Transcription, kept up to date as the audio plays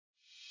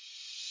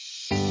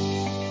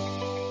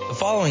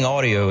following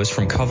audio is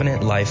from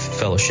Covenant Life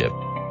Fellowship.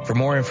 For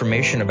more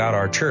information about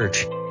our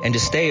church and to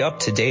stay up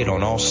to date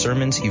on all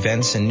sermons,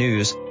 events, and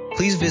news,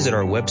 please visit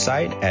our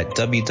website at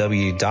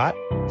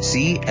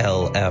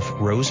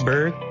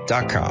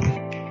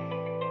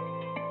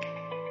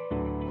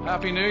www.clfroseburg.com.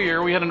 Happy New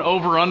Year. We had an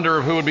over-under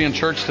of who would be in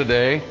church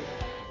today,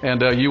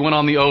 and you went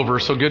on the over,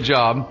 so good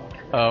job.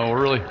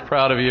 We're really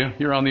proud of you.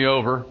 You're on the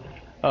over,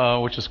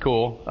 which is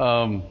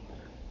cool.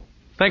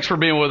 Thanks for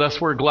being with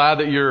us. We're glad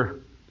that you're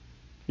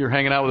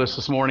hanging out with us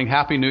this morning.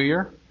 Happy New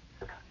Year.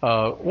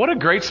 What a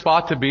great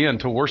spot to be in,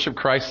 to worship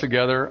Christ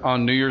together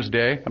on New Year's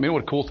Day. I mean,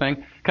 what a cool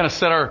thing. Kind of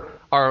set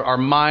our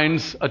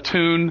minds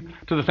attuned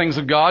to the things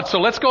of God. So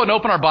let's go and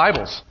open our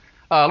Bibles.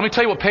 Let me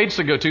tell you what page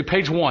to go to.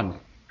 Page 1.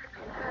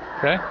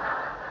 Okay?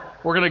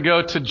 We're going to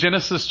go to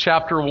Genesis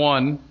chapter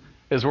 1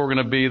 is where we're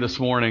going to be this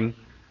morning.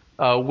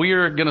 We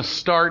are going to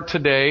start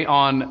today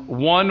on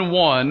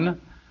 1:1,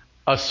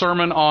 a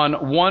sermon on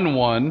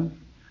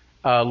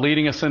 1:1,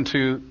 leading us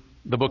into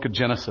the book of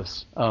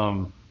Genesis.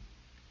 And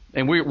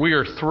we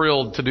are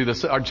thrilled to do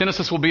this. Our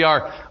Genesis will be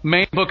our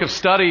main book of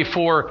study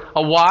for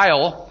a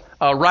while.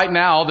 Right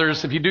now,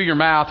 if you do your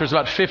math, there's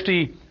about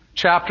 50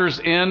 chapters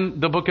in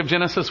the book of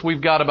Genesis. We've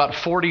got about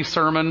 40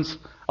 sermons,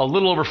 a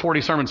little over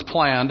 40 sermons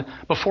planned.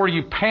 Before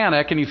you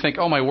panic and you think,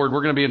 oh my word,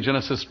 we're going to be in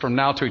Genesis from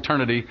now to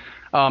eternity.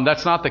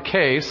 That's not the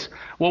case.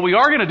 What we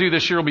are going to do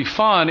this year will be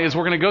fun, is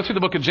we're going to go through the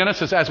book of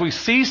Genesis. As we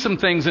see some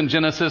things in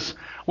Genesis,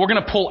 we're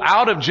going to pull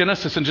out of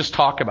Genesis and just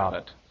talk about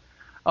it.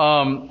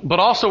 But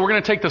also we're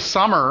going to take the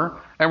summer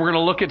and we're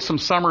going to look at some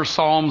summer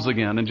Psalms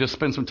again and just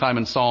spend some time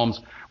in Psalms.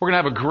 We're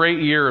going to have a great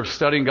year of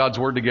studying God's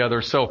Word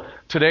together. So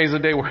today's the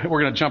day we're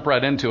going to jump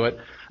right into it.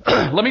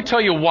 Let me tell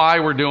you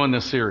why we're doing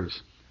this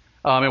series,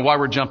 and why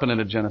we're jumping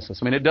into Genesis.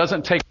 I mean, it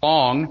doesn't take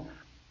long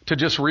to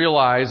just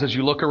realize as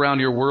you look around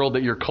your world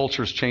that your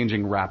culture is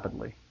changing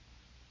rapidly.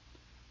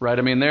 Right?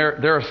 I mean,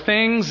 there are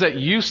things that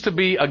used to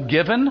be a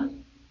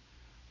given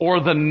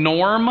or the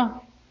norm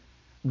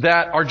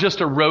that are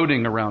just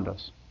eroding around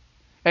us.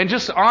 And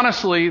just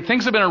honestly,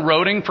 things have been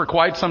eroding for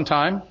quite some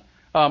time.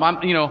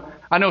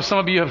 I know some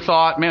of you have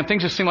thought, man,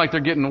 things just seem like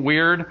they're getting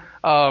weird.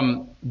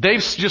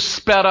 They've just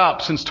sped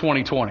up since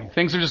 2020.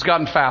 Things have just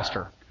gotten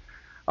faster.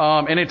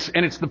 And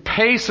it's the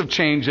pace of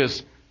change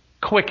is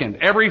quickened.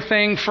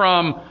 Everything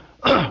from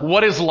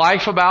what is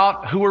life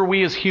about? Who are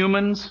we as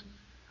humans?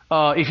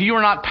 If you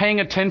are not paying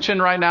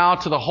attention right now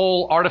to the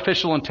whole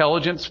artificial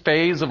intelligence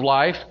phase of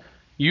life,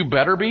 you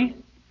better be.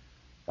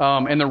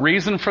 And the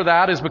reason for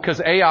that is because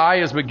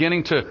AI is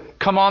beginning to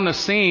come on the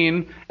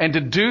scene and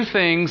to do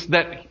things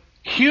that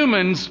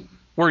humans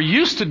were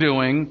used to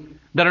doing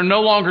that are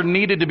no longer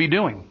needed to be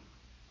doing.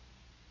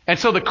 And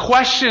so the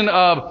question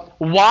of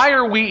why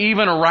are we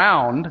even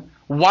around,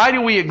 why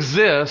do we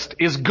exist,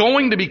 is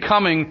going to be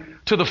coming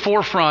to the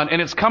forefront,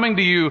 and it's coming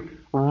to you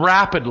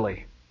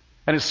rapidly.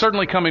 And it's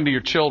certainly coming to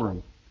your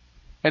children.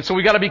 And so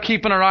we got to be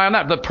keeping our eye on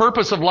that. The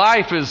purpose of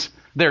life is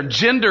their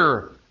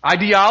gender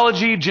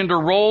ideology, gender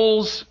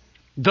roles,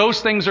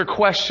 those things are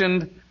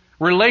questioned.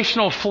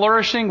 Relational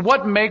flourishing,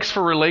 what makes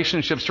for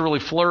relationships to really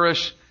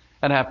flourish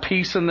and have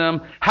peace in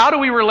them? How do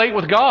we relate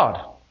with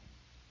God?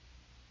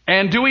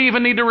 And do we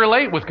even need to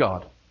relate with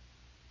God?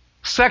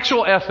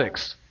 Sexual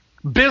ethics,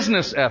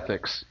 business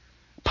ethics,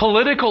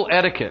 political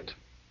etiquette,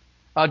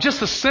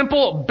 just a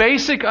simple,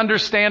 basic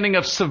understanding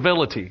of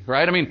civility,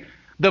 right? I mean,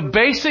 the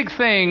basic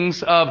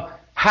things of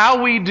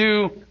how we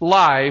do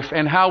life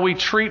and how we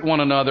treat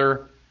one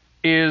another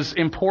is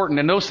important,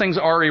 and those things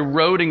are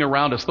eroding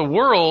around us. The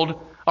world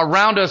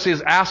around us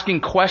is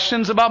asking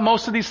questions about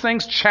most of these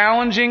things,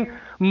 challenging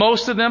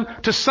most of them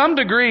to some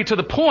degree, to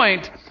the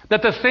point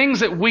that the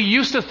things that we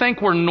used to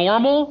think were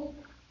normal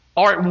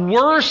are at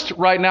worst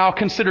right now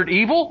considered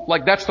evil,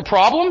 like that's the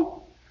problem,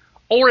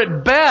 or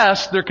at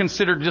best they're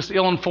considered just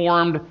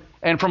ill-informed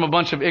and from a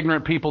bunch of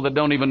ignorant people that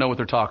don't even know what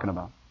they're talking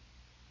about.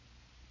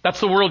 That's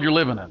the world you're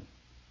living in.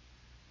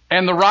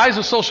 And the rise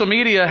of social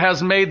media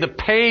has made the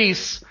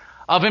pace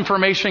of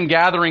information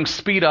gathering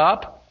speed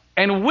up,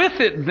 and with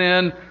it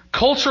then,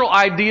 cultural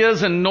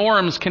ideas and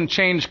norms can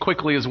change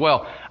quickly as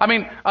well. I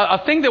mean, a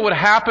thing that would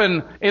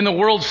happen in the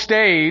world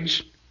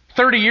stage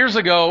 30 years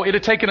ago, it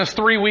had taken us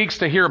 3 weeks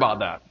to hear about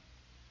that.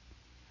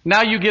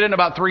 Now you get it in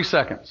about 3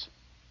 seconds.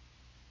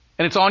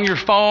 And it's on your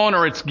phone,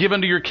 or it's given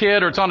to your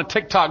kid, or it's on a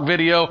TikTok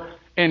video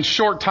in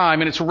short time,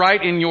 and it's right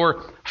in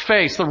your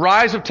face. The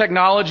rise of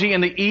technology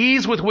and the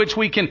ease with which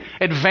we can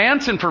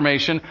advance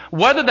information,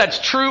 whether that's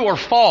true or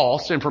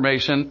false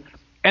information,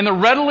 and the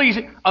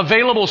readily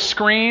available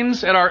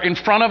screens in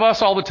front of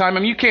us all the time.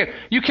 I mean,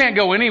 you can't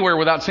go anywhere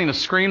without seeing a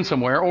screen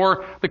somewhere,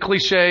 or the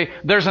cliche,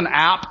 there's an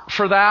app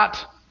for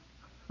that,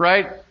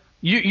 right?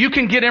 You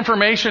can get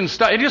information.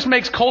 It just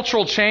makes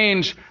cultural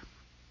change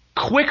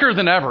quicker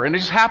than ever, and it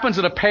just happens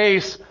at a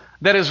pace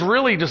that is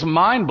really just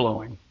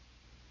mind-blowing.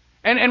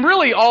 And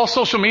really all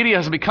social media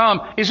has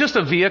become is just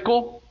a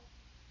vehicle.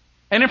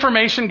 And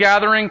information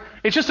gathering,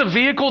 it's just a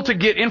vehicle to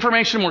get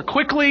information more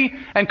quickly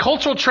and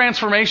cultural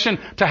transformation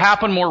to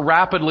happen more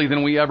rapidly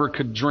than we ever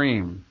could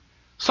dream.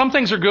 Some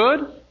things are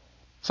good,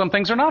 some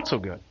things are not so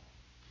good.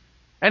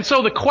 And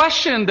so the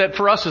question that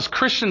for us as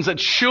Christians that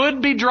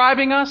should be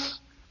driving us,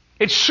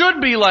 it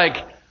should be like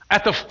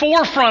at the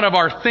forefront of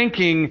our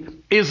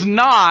thinking is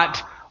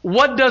not,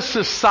 what does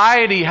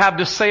society have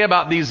to say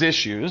about these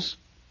issues?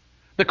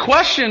 The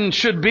question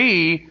should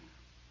be,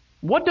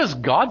 what does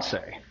God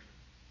say?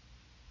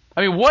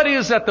 I mean, what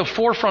is at the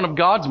forefront of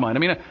God's mind? I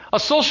mean, a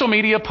social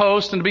media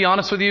post, and to be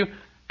honest with you,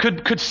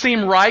 could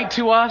seem right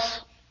to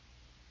us.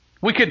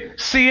 We could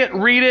see it,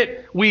 read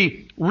it,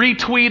 we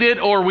retweet it,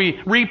 or we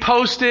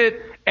repost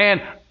it,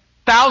 and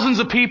thousands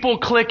of people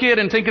click it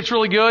and think it's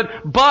really good.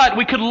 But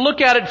we could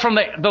look at it from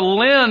the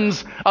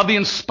lens of the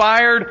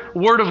inspired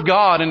Word of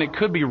God, and it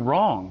could be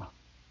wrong.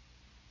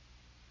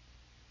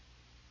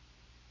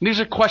 And these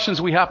are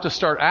questions we have to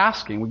start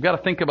asking. We've got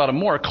to think about it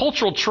more. A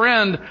cultural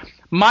trend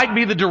might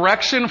be the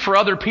direction for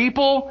other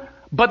people,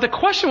 but the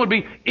question would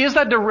be, is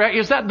that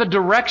the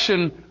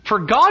direction for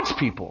God's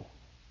people?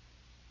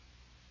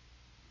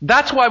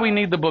 That's why we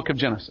need the book of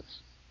Genesis.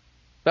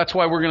 That's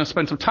why we're going to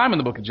spend some time in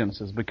the book of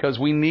Genesis, because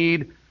we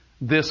need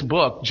this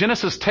book.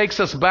 Genesis takes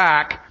us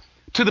back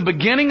to the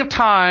beginning of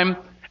time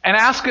and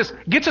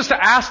gets us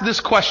to ask this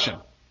question.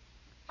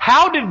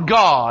 How did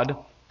God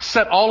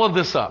set all of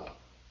this up?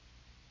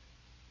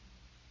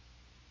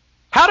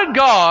 How did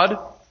God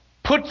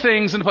put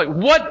things into place?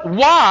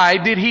 Why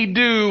did He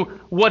do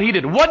what He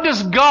did? What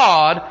does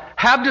God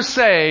have to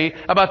say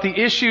about the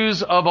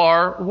issues of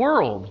our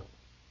world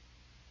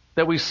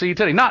that we see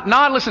today? Not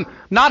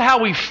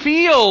how we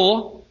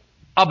feel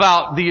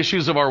about the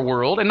issues of our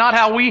world, and not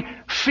how we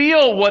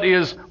feel what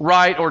is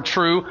right or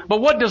true, but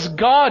what does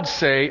God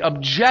say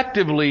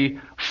objectively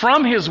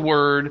from His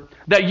Word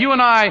that you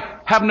and I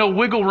have no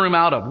wiggle room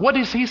out of? What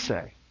does He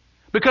say?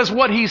 Because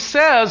what He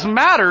says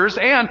matters,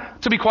 and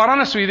to be quite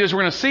honest with you, as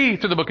we're going to see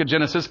through the book of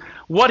Genesis,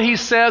 what He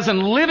says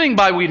and living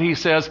by what He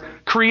says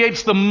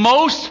creates the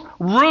most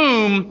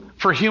room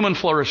for human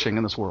flourishing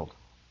in this world.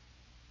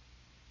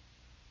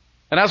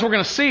 And as we're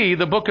going to see,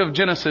 the book of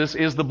Genesis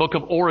is the book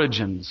of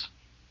origins.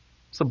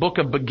 It's the book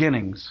of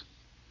beginnings.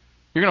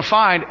 You're going to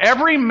find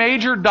every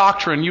major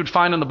doctrine you'd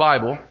find in the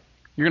Bible,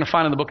 you're going to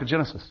find in the book of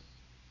Genesis.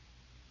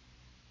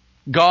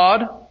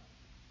 God,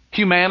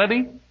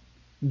 humanity,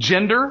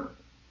 gender,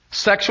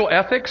 sexual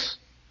ethics,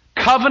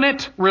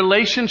 covenant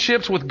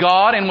relationships with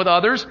God and with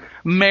others,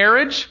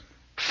 marriage,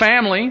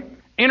 family,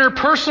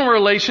 interpersonal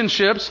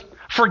relationships,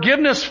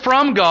 forgiveness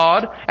from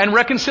God and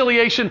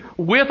reconciliation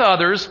with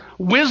others,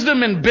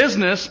 wisdom in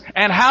business,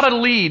 and how to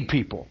lead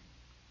people.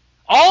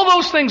 All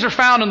those things are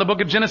found in the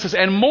book of Genesis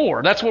and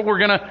more. That's what we're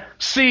going to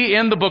see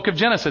in the book of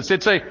Genesis.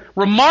 It's a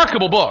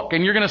remarkable book,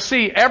 and you're going to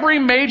see every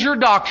major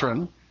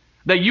doctrine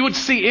that you would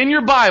see in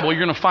your Bible,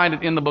 you're going to find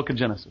it in the book of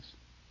Genesis.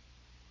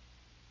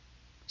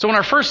 So in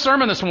our first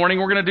sermon this morning,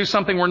 we're going to do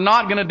something we're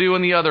not going to do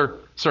in the other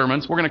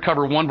sermons. We're going to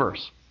cover one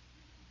verse.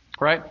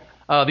 Right?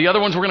 The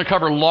other ones, we're going to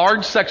cover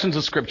large sections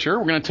of Scripture.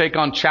 We're going to take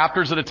on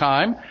chapters at a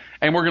time,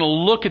 and we're going to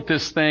look at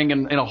this thing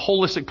in a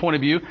holistic point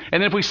of view.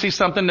 And then if we see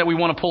something that we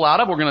want to pull out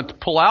of, we're going to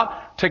pull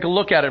out, take a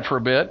look at it for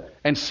a bit,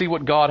 and see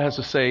what God has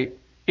to say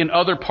in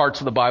other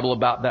parts of the Bible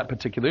about that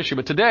particular issue.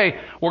 But today,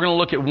 we're going to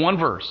look at one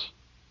verse.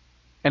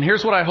 And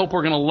here's what I hope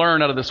we're going to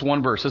learn out of this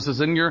one verse. This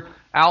is in your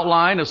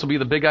outline. This will be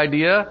the big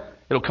idea.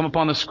 It'll come up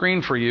on the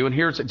screen for you. And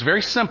here it's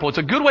very simple. It's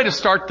a good way to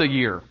start the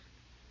year.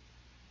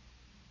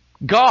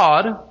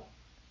 God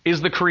is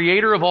the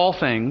creator of all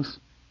things.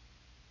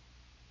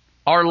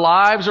 Our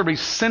lives are to be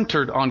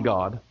centered on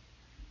God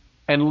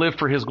and live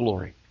for His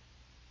glory.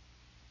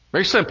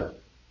 Very simple.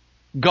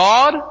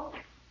 God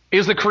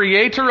is the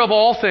creator of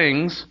all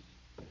things,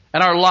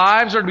 and our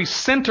lives are to be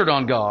centered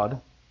on God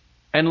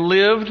and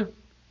lived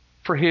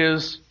for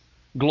His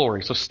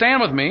glory. So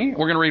stand with me.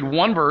 We're going to read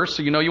one verse,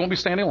 so you know you won't be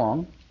standing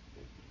long.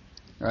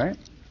 All right?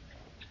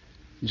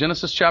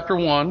 Genesis chapter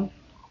 1.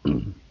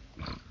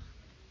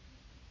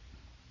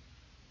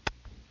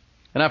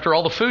 And after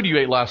all the food you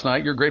ate last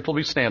night, you're grateful to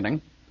be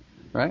standing.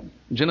 Right?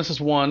 Genesis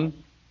 1.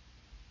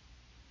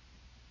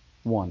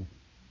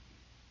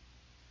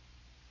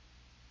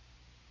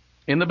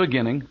 In the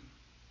beginning,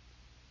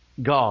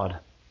 God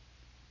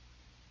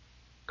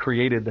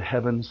created the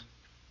heavens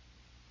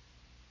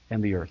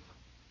and the earth.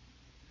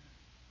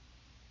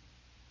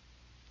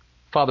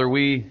 Father,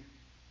 we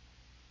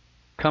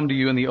come to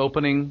you in the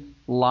opening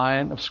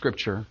line of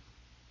Scripture,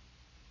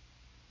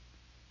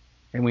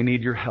 and we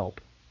need your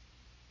help.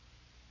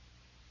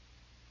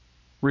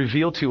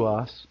 Reveal to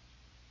us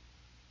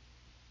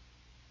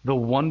the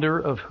wonder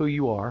of who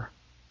you are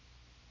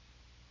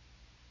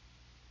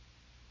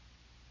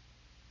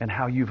and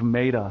how you've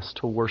made us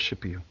to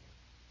worship you.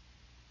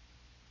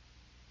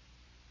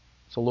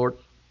 So, Lord,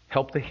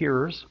 help the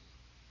hearers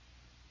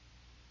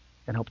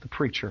and help the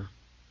preacher.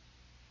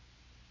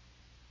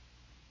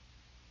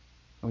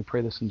 And we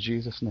pray this in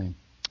Jesus' name.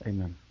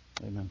 Amen.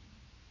 Amen.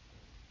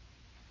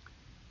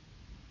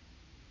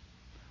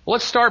 Well,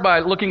 let's start by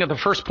looking at the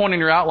first point in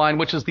your outline,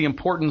 which is the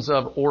importance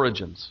of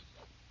origins.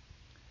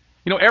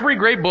 You know, every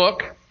great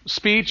book,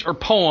 speech, or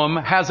poem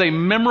has a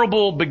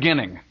memorable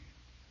beginning.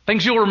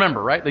 Things you'll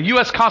remember, right? The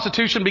U.S.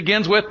 Constitution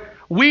begins with,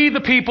 "We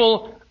the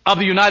people of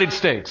the United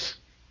States."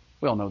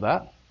 We all know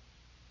that.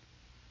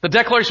 The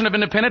Declaration of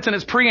Independence in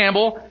its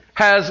preamble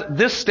has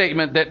this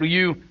statement that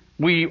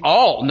we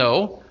all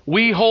know.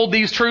 We hold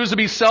these truths to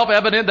be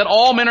self-evident that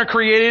all men are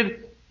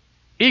created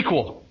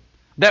equal,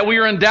 that we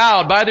are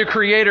endowed by their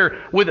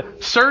Creator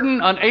with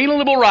certain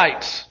unalienable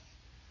rights,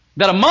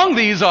 that among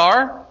these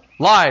are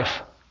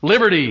life,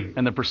 liberty,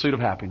 and the pursuit of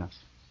happiness.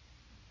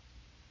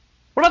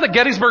 What about the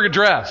Gettysburg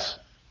Address?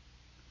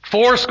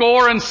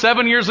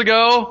 87 years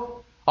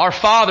ago, our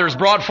fathers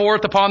brought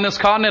forth upon this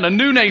continent a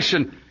new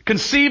nation,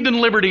 conceived in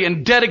liberty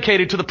and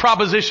dedicated to the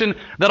proposition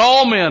that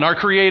all men are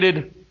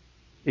created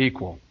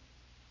equal.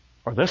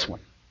 Or this one.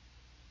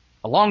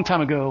 A long time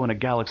ago in a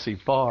galaxy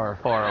far,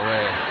 far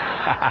away.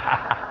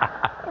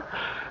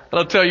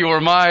 I'll tell you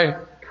where my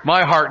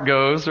heart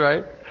goes,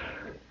 right?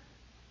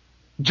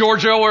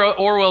 George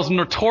Orwell's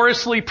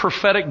notoriously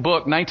prophetic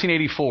book,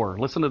 1984.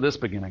 Listen to this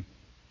beginning.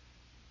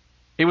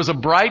 It was a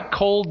bright,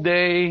 cold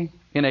day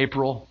in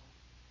April,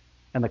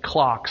 and the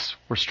clocks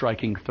were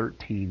striking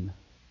 13.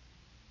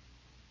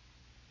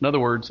 In other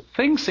words,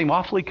 things seem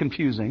awfully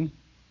confusing.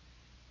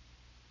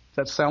 Does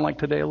that sound like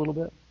today a little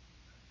bit?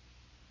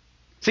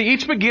 See,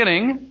 each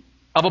beginning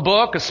of a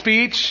book, a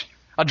speech,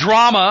 a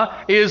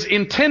drama is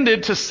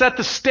intended to set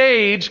the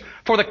stage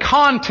for the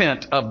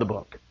content of the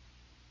book.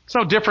 It's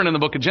no different in the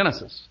book of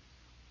Genesis.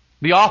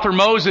 The author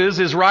Moses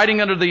is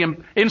writing under the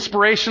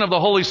inspiration of the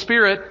Holy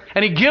Spirit,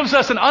 and he gives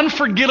us an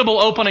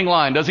unforgettable opening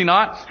line, does he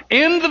not?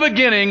 In the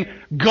beginning,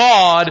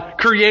 God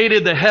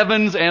created the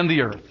heavens and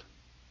the earth.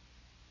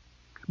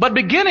 But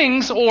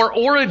beginnings or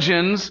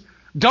origins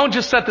don't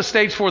just set the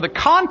stage for the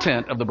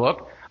content of the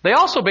book. They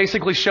also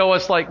basically show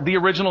us like the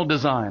original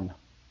design.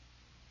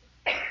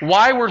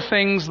 Why were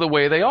things the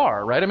way they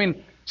are, right? I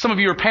mean, some of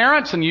you are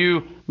parents and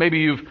you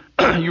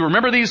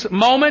remember these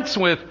moments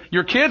with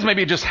your kids.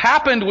 Maybe it just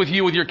happened with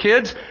you with your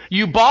kids.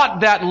 You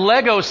bought that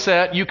Lego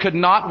set you could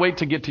not wait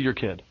to get to your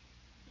kid.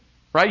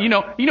 Right? You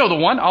know the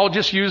one. I'll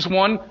just use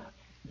one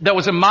that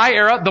was in my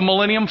era, the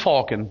Millennium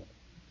Falcon.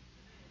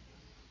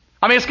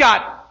 I mean, it's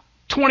got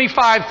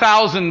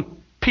 25,000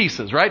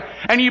 pieces, right?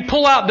 And you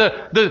pull out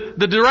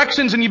the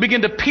directions and you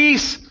begin to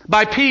piece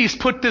by piece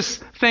put this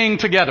thing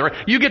together.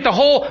 You get the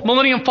whole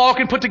Millennium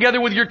Falcon put together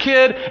with your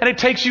kid, and it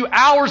takes you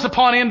hours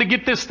upon end to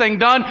get this thing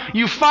done.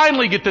 You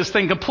finally get this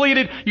thing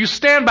completed. You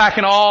stand back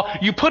in awe.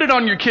 You put it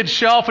on your kid's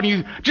shelf, and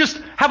you just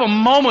have a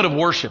moment of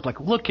worship. Like,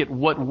 look at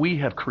what we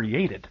have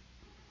created.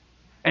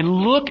 And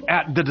look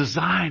at the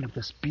design of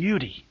this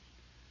beauty.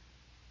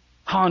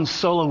 Han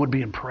Solo would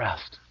be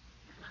impressed.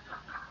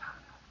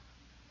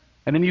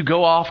 And then you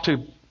go off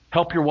to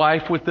help your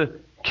wife with the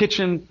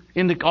kitchen,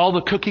 into all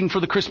the cooking for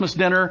the Christmas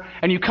dinner,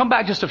 and you come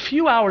back just a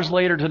few hours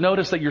later to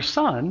notice that your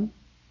son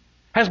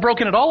has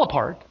broken it all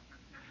apart.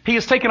 He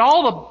has taken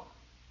all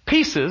the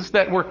pieces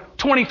that were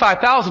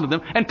 25,000 of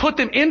them and put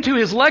them into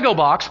his Lego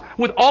box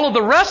with all of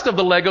the rest of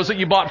the Legos that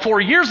you bought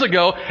 4 years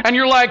ago, and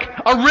you're like,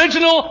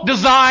 original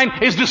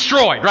design is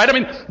destroyed, right? I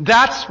mean,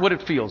 that's what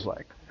it feels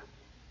like.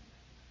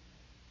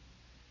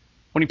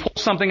 When you pull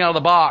something out of the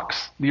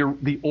box,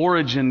 the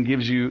origin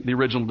gives you the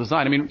original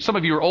design. I mean, some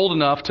of you are old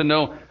enough to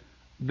know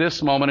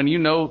this moment, and you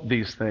know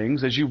these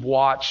things as you've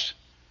watched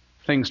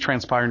things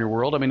transpire in your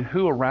world. I mean,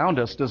 who around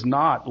us does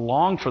not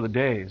long for the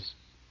days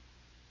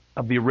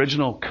of the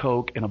original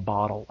Coke in a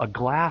bottle, a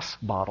glass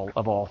bottle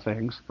of all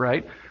things,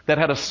 right? That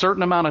had a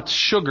certain amount of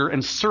sugar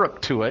and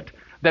syrup to it.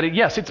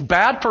 Yes, it's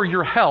bad for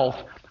your health,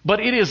 but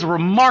it is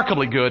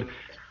remarkably good.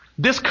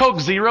 This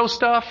Coke Zero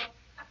stuff,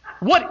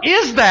 what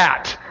is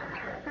that?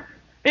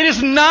 It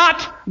is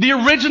not the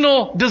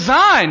original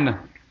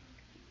design.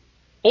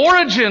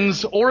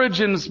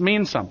 Origins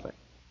mean something.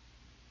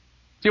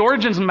 The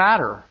origins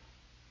matter.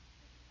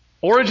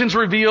 Origins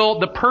reveal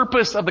the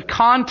purpose of the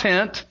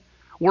content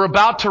we're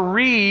about to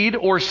read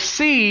or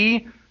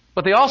see,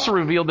 but they also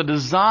reveal the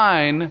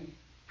design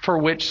for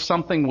which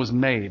something was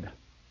made.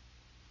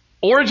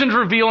 Origins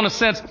reveal, in a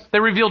sense,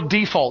 they reveal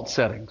default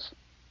settings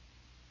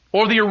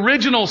or the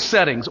original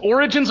settings.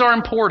 Origins are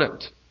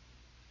important.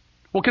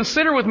 Well,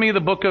 consider with me the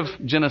book of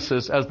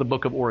Genesis as the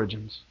book of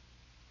origins.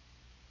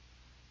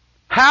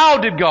 How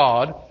did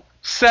God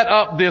set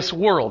up this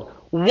world?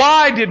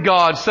 Why did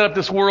God set up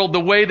this world the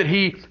way that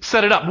He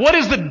set it up? What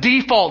is the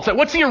default set?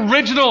 What's the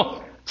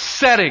original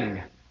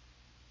setting?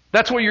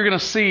 That's what you're going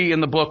to see in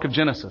the book of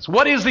Genesis.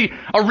 What is the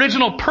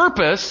original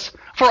purpose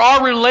for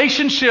our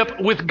relationship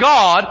with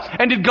God?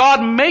 And did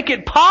God make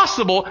it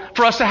possible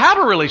for us to have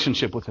a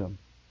relationship with Him?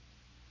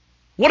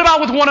 What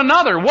about with one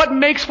another? What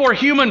makes for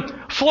human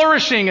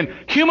flourishing and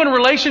human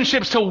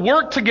relationships to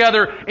work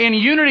together in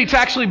unity to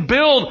actually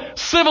build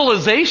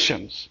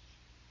civilizations?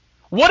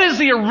 What is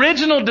the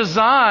original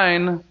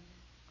design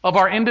of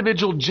our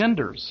individual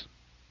genders?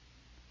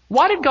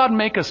 Why did God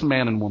make us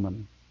man and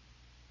woman?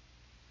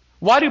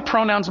 Why do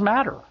pronouns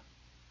matter?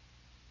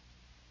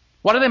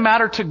 Why do they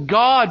matter to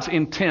God's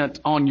intent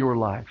on your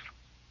life?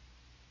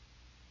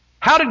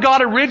 How did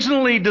God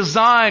originally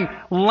design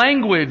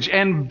language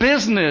and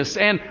business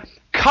and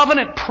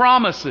covenant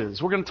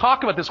promises? We're going to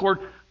talk about this word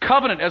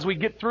covenant as we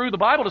get through the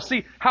Bible to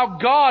see how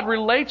God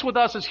relates with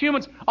us as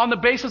humans on the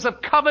basis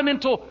of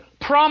covenantal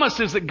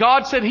promises that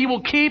God said He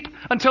will keep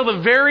until the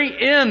very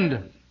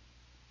end.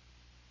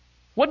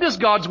 What does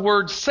God's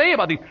Word say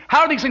about these?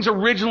 How are these things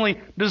originally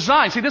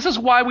designed? See, this is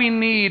why we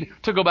need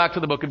to go back to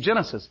the book of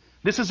Genesis.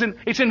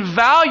 It's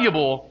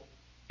invaluable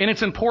in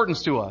its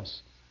importance to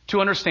us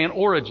to understand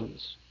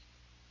origins.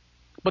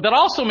 But that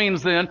also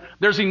means then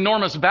there's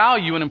enormous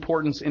value and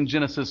importance in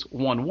Genesis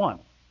 1:1.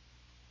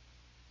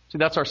 See,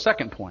 that's our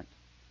second point.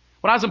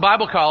 When I was in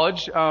Bible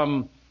college,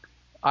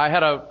 I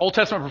had an Old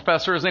Testament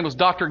professor. His name was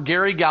Dr.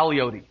 Gary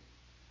Galliotti.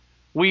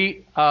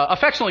 We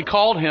affectionately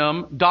called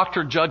him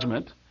Dr.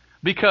 Judgment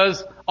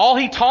because all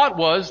he taught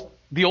was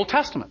the Old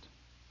Testament.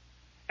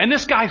 And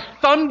this guy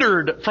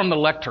thundered from the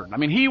lectern. I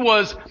mean, he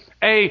was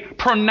a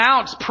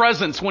pronounced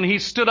presence when he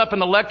stood up in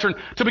the lectern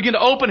to begin to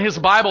open his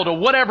Bible to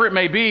whatever it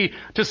may be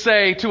to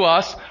say to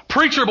us,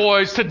 "Preacher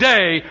boys,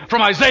 today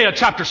from Isaiah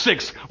chapter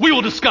 6, we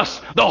will discuss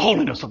the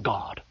holiness of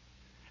God."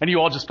 And you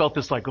all just felt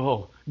this like,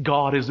 oh,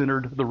 God has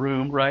entered the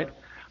room, right?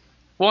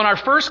 Well, in our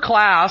first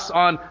class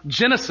on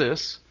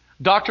Genesis,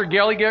 Dr.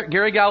 Gary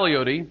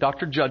Galliotti,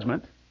 Dr.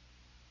 Judgment,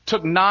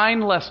 took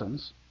 9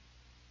 lessons,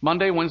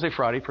 Monday, Wednesday,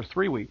 Friday, for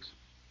 3 weeks.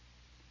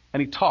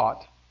 And he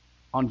taught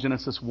on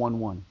Genesis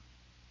 1:1.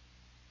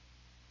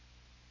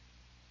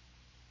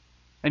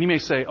 And you may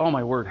say, oh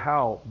my word,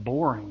 how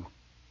boring.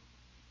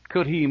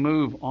 Could he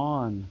move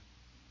on?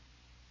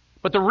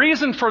 But the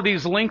reason for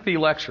these lengthy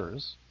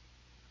lectures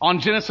on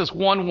Genesis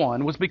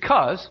 1:1 was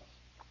because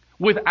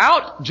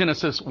without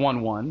Genesis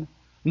 1:1,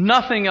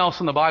 nothing else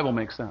in the Bible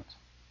makes sense.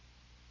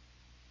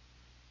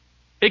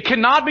 It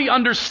cannot be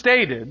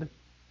understated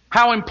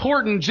how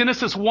important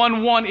Genesis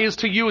 1:1 is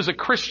to you as a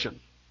Christian.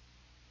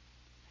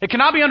 It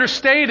cannot be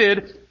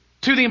understated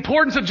to the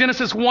importance of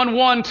Genesis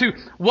 1:1 to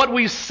what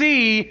we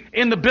see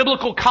in the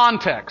biblical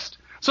context.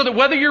 So that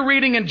whether you're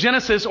reading in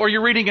Genesis or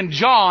you're reading in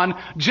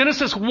John,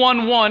 Genesis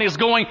 1:1 is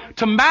going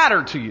to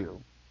matter to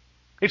you.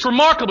 It's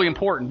remarkably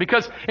important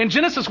because in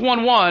Genesis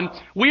 1:1,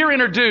 we are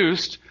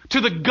introduced to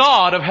the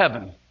God of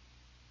heaven.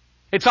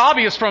 It's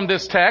obvious from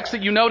this text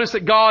that you notice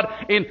that God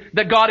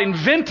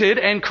invented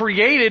and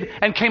created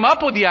and came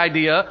up with the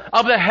idea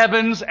of the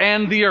heavens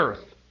and the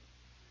earth.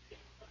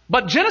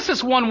 But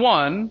Genesis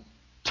 1:1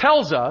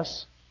 tells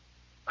us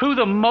who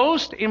the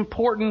most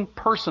important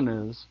person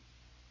is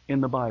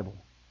in the Bible.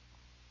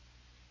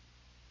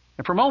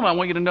 And for a moment, I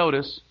want you to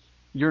notice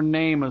your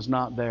name is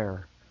not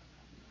there.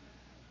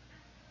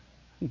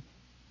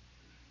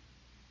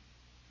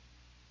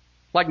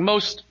 Like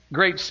most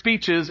great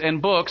speeches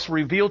and books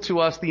reveal to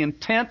us the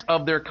intent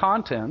of their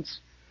contents,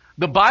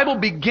 the Bible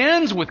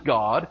begins with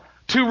God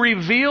to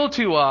reveal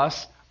to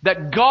us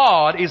that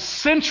God is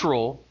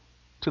central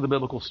to the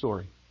biblical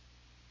story.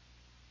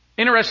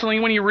 Interestingly,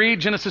 when you read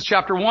Genesis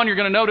chapter 1, you're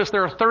going to notice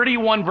there are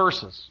 31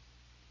 verses.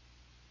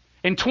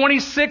 In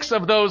 26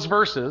 of those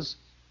verses,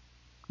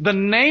 the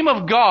name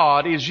of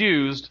God is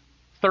used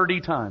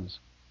 30 times.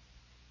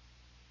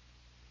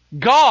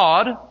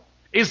 God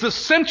is the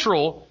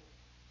central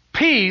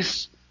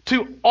piece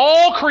to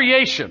all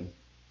creation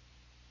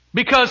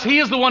because He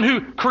is the one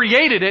who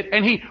created it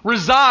and He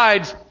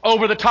resides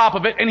over the top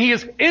of it and He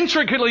is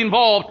intricately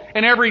involved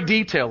in every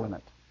detail in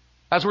it.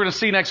 As we're going to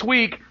see next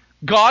week,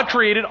 God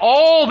created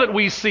all that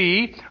we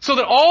see so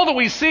that all that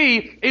we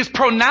see is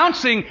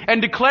pronouncing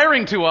and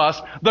declaring to us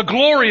the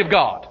glory of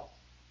God.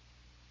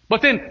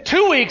 But then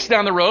 2 weeks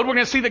down the road, we're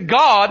going to see that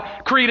God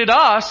created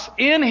us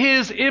in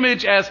His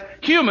image as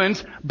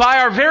humans by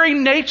our very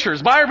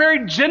natures, by our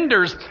very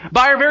genders,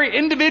 by our very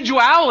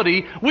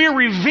individuality. We are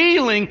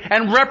revealing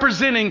and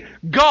representing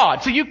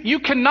God. So you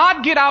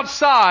cannot get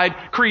outside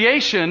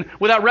creation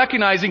without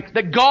recognizing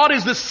that God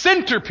is the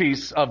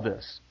centerpiece of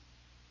this.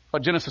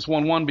 But Genesis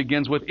 1:1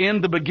 begins with,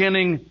 in the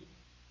beginning,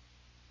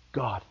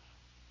 God.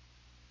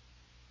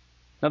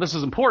 Now this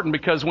is important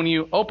because when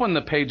you open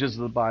the pages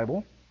of the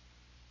Bible,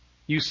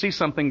 you see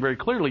something very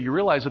clearly. You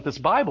realize that this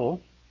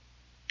Bible,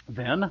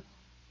 then,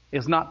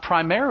 is not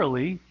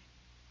primarily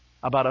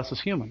about us as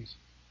humans.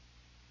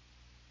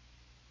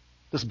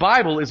 This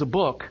Bible is a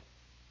book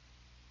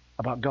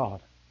about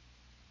God.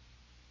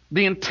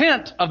 The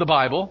intent of the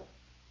Bible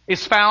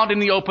is found in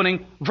the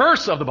opening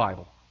verse of the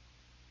Bible.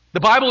 The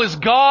Bible is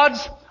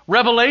God's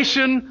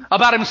revelation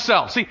about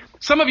Himself. See,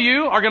 some of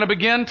you are going to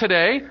begin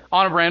today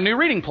on a brand new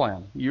reading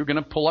plan. You're going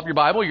to pull up your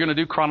Bible. You're going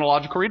to do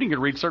chronological reading. You're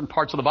going to read certain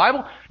parts of the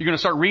Bible. You're going to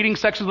start reading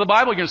sections of the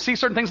Bible. You're going to see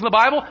certain things in the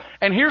Bible.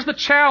 And here's the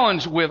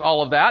challenge with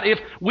all of that. If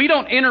we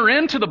don't enter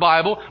into the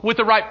Bible with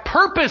the right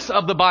purpose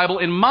of the Bible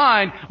in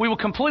mind, we will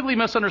completely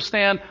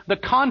misunderstand the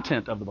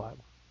content of the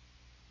Bible.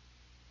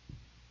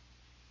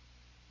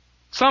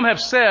 Some have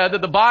said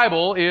that the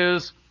Bible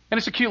is, and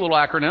it's a cute little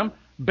acronym,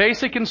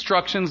 basic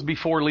instructions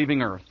before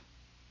leaving earth.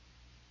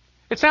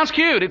 It sounds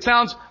cute. It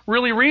sounds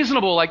really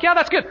reasonable. Like, yeah,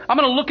 that's good. I'm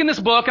going to look in this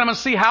book and I'm going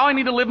to see how I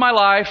need to live my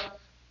life.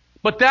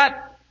 But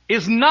that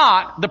is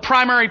not the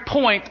primary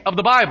point of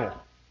the Bible.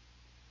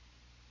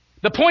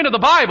 The point of the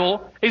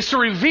Bible is to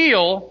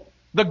reveal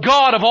the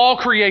God of all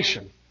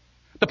creation.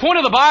 The point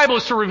of the Bible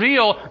is to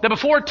reveal that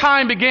before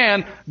time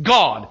began,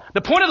 God.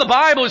 The point of the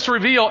Bible is to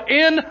reveal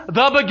in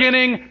the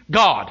beginning,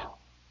 God.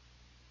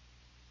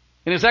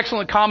 In his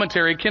excellent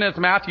commentary, Kenneth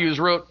Matthews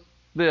wrote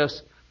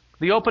this: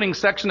 the opening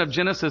section of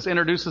Genesis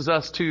introduces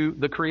us to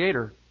the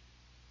Creator.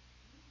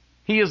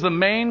 He is the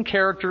main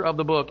character of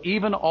the book,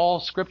 even all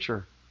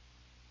Scripture.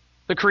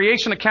 The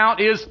creation account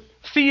is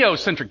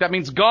theocentric. That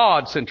means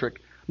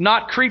God-centric,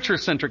 not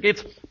creature-centric.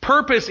 Its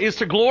purpose is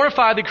to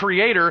glorify the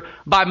Creator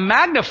by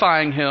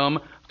magnifying Him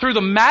through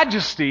the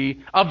majesty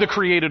of the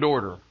created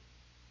order.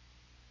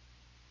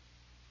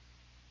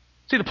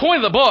 See, the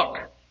point of the book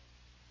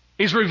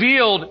is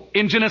revealed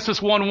in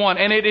Genesis 1:1,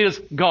 and it is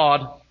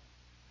God.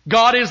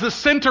 God is the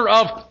center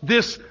of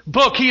this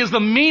book. He is the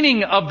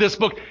meaning of this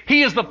book.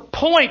 He is the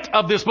point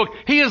of this book.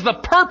 He is the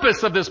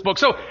purpose of this book.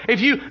 So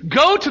if you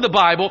go to the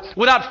Bible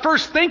without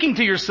first thinking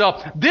to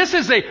yourself, this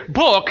is a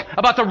book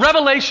about the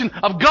revelation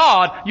of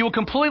God, you will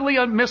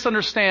completely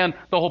misunderstand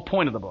the whole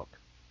point of the book.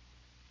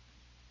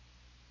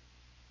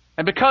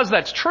 And because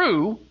that's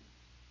true,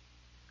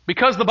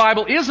 because the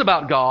Bible is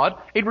about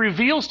God, it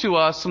reveals to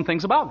us some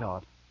things about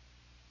God.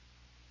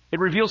 It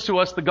reveals to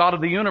us the God of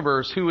the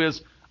universe, who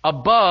is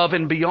above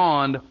and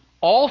beyond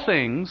all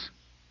things,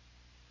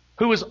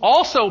 who is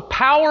also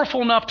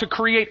powerful enough to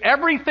create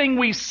everything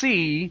we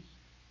see,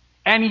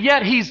 and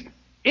yet He's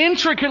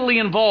intricately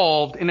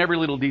involved in every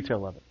little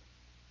detail of it.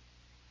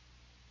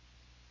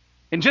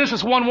 In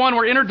Genesis 1:1,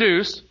 we're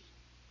introduced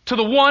to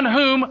the one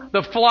whom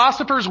the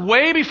philosophers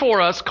way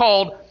before us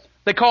called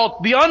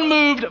the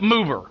unmoved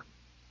mover,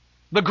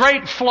 the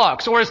great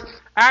flux, or as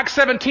Acts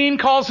 17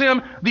 calls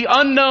Him, the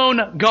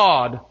unknown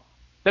God,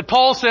 that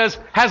Paul says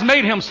has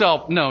made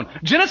Himself known.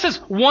 Genesis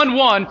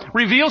 1:1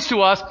 reveals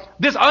to us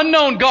this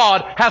unknown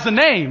God has a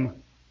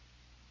name.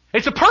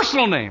 It's a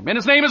personal name, and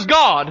His name is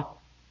God.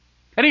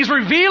 And He's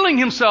revealing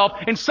Himself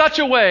in such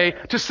a way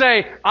to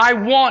say, I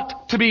want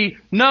to be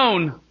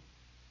known.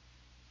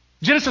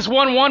 Genesis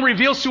 1:1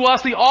 reveals to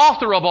us the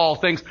author of all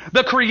things,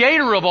 the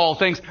creator of all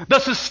things, the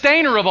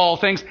sustainer of all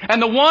things,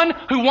 and the one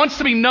who wants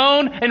to be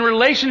known in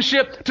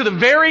relationship to the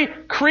very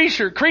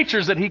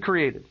creatures that He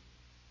created.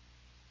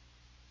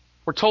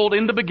 We're told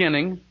in the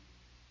beginning,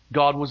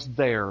 God was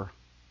there.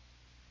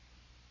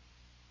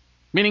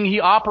 Meaning He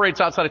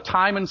operates outside of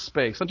time and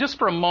space. So just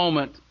for a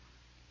moment,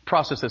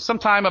 process this.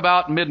 Sometime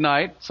about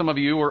midnight, some of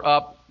you were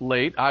up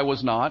late. I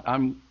was not.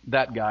 I'm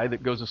that guy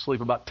that goes to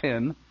sleep about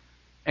 10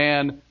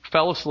 and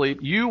fell asleep.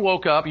 You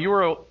woke up, you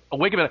were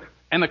awake about it,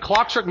 and the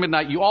clock struck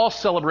midnight. You all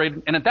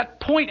celebrated, and at that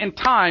point in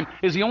time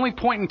is the only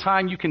point in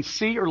time you can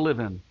see or live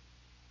in.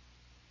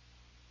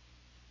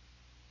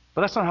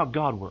 But that's not how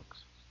God works.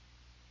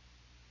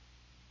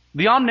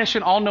 The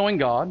omniscient, all-knowing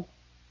God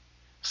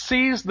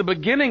sees the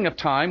beginning of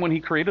time when He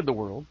created the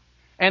world,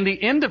 and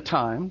the end of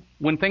time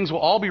when things will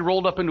all be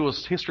rolled up into a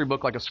history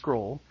book like a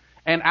scroll,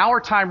 and our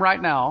time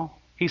right now,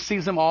 He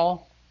sees them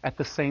all at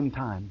the same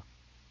time.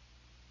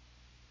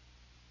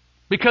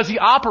 Because He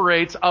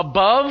operates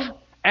above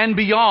and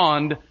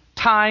beyond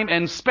time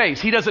and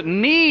space. He doesn't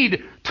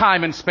need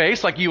time and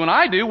space like you and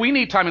I do. We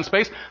need time and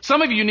space.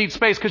 Some of you need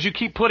space because you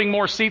keep putting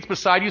more seats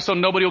beside you so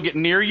nobody will get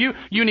near you.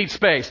 You need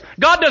space.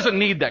 God doesn't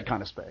need that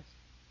kind of space.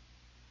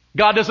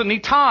 God doesn't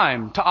need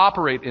time to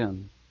operate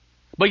in.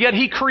 But yet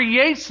He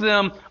creates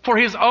them for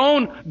His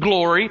own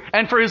glory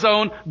and for His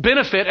own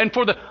benefit and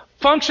for the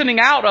functioning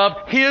out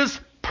of His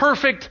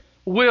perfect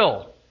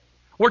will.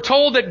 We're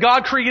told that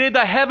God created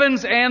the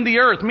heavens and the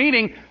earth,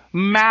 meaning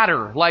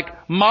matter,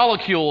 like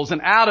molecules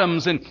and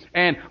atoms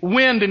and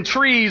wind and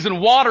trees and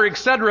water,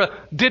 etc.,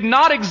 did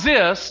not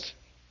exist,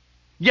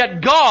 yet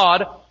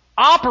God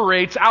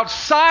operates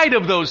outside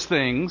of those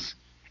things,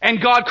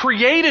 and God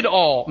created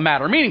all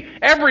matter. Meaning,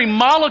 every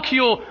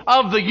molecule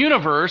of the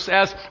universe,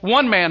 as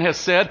one man has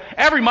said,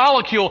 every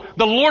molecule,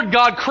 the Lord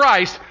God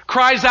Christ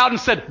cries out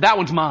and said, that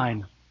one's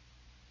mine.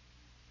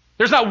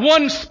 There's not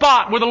one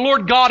spot where the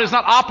Lord God is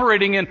not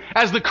operating in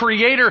as the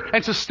creator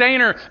and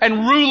sustainer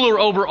and ruler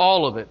over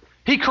all of it.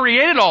 He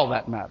created all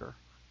that matter.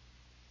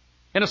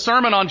 In a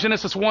sermon on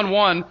Genesis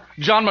 1:1,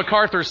 John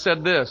MacArthur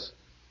said this: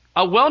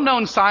 a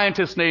well-known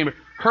scientist named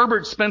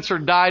Herbert Spencer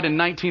died in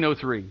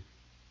 1903.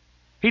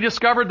 He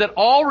discovered that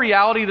all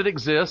reality that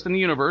exists in the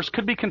universe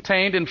could be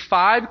contained in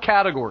 5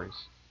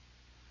 categories: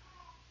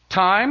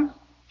 time,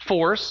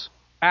 force,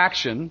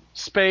 action,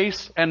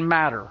 space, and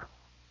matter.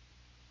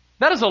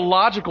 That is a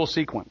logical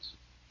sequence.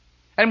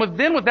 And with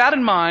that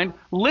in mind,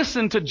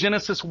 listen to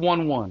Genesis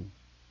 1:1.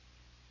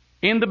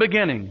 In the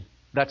beginning,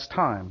 that's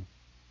time.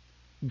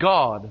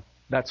 God,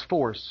 that's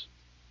force.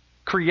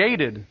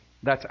 Created,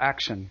 that's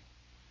action.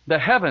 The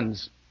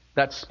heavens,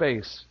 that's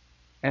space.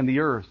 And the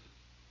earth,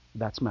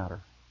 that's matter.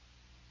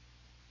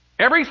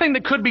 Everything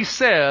that could be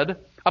said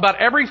about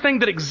everything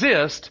that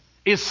exists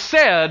is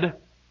said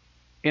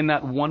in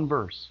that one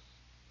verse.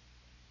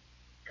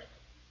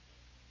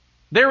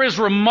 There is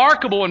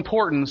remarkable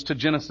importance to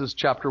Genesis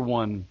chapter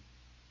 1,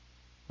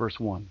 verse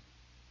 1.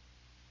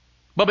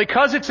 But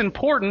because it's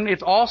important,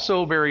 it's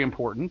also very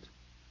important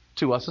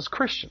to us as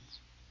Christians.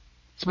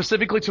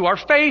 Specifically to our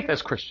faith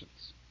as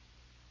Christians.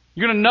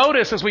 You're going to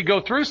notice as we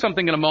go through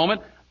something in a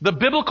moment, the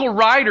biblical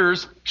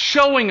writers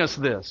showing us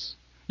this.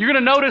 You're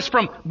going to notice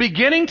from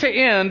beginning to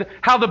end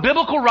how the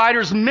biblical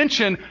writers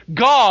mention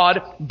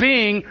God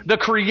being the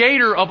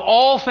creator of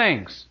all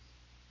things.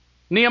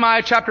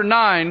 Nehemiah chapter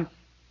 9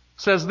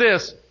 says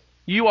this,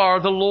 "You are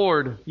the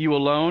Lord, you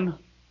alone.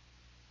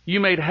 You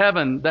made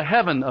heaven, the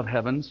heaven of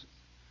heavens,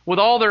 with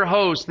all their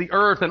hosts, the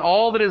earth and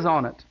all that is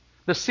on it,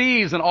 the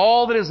seas and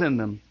all that is in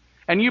them,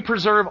 and you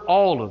preserve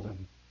all of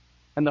them,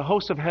 and the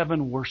host of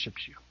heaven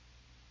worships you."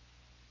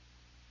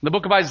 In the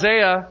book of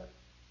Isaiah,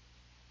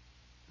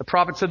 the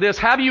prophet said this,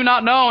 "Have you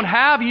not known?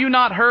 Have you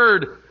not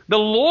heard? The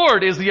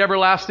Lord is the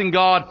everlasting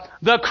God,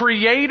 the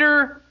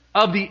creator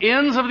of the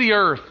ends of the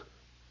earth.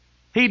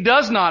 He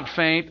does not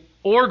faint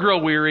or grow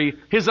weary.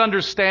 His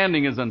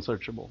understanding is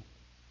unsearchable."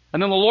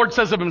 And then the Lord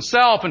says of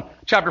Himself in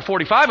chapter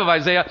 45 of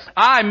Isaiah,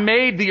 "I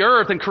made the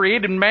earth and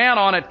created man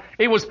on it.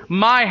 It was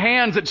my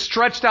hands that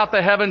stretched out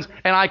the heavens,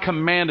 and I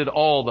commanded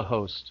all the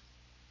host."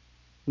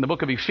 In the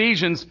book of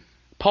Ephesians,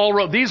 Paul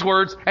wrote these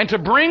words, "And to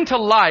bring to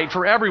light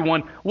for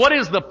everyone what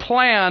is the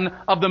plan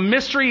of the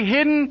mystery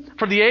hidden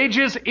for the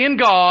ages in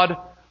God,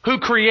 who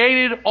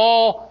created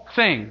all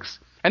things."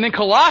 And in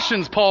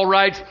Colossians, Paul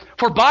writes,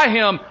 "For by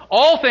Him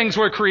all things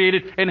were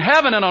created in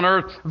heaven and on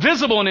earth,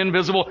 visible and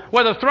invisible,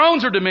 whether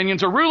thrones or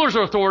dominions or rulers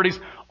or authorities.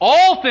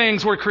 All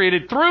things were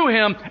created through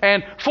Him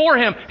and for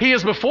Him. He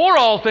is before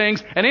all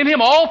things, and in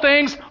Him all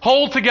things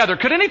hold together."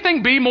 Could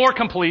anything be more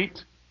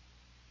complete?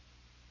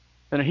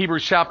 And in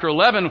Hebrews chapter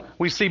 11,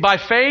 we see, "By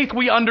faith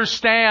we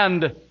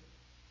understand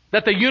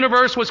that the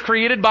universe was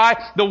created by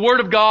the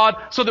Word of God,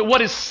 so that what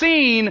is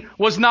seen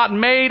was not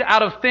made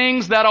out of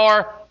things that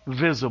are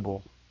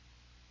visible."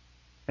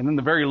 And then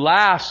the very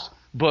last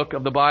book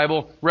of the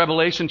Bible,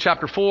 Revelation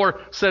chapter 4,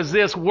 says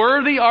this,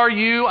 "Worthy are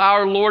you,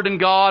 our Lord and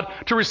God,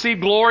 to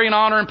receive glory and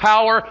honor and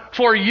power,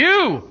 for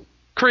you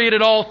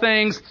created all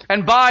things,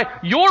 and by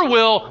your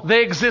will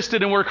they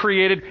existed and were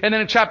created." And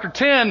then in chapter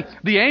 10,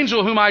 "The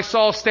angel whom I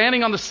saw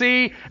standing on the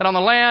sea and on the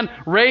land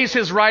raised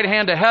his right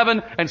hand to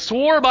heaven and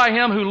swore by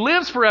Him who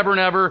lives forever and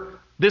ever,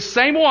 this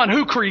same one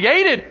who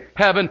created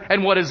heaven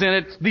and what is in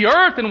it, the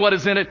earth and what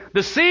is in it,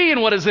 the sea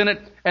and what is in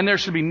it, and there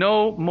should be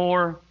no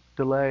more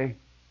delay."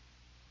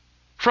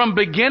 From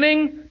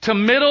beginning to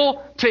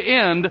middle to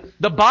end,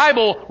 the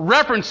Bible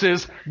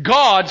references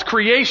God's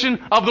creation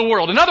of the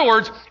world. In other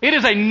words, it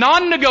is a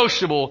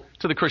non-negotiable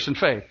to the Christian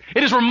faith.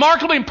 It is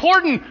remarkably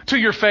important to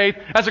your faith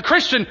as a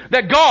Christian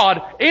that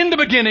God, in the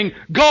beginning,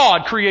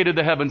 God created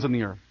the heavens and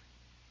the earth.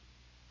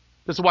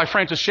 This is why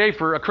Francis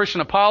Schaeffer, a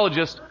Christian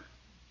apologist,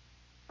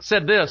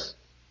 said this,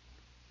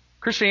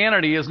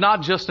 "Christianity is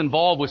not just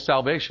involved with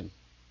salvation.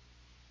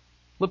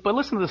 But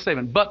listen to this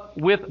statement, but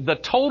with the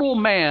total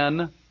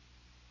man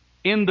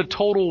in the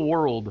total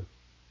world."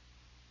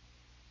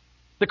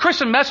 The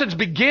Christian message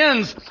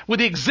begins with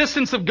the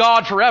existence of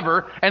God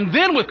forever and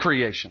then with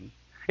creation.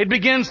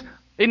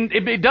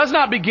 It does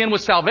not begin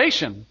with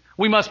salvation.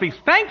 We must be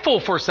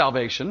thankful for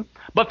salvation,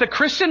 but the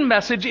Christian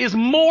message is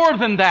more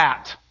than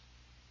that.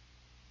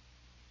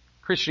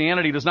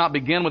 Christianity does not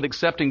begin with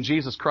accepting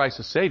Jesus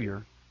Christ as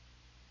Savior.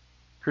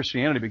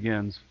 Christianity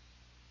begins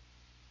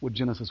with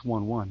Genesis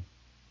 1:1.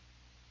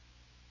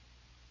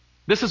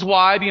 This is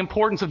why the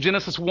importance of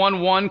Genesis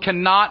 1:1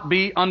 cannot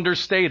be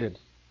understated.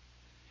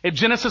 If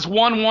Genesis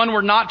 1:1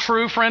 were not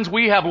true, friends,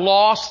 we have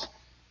lost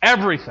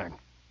everything.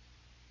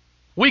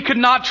 We could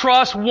not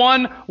trust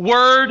one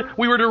word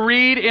we were to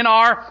read in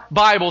our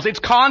Bibles. Its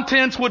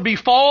contents would be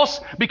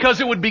false because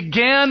it would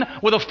begin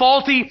with a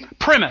faulty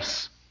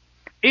premise.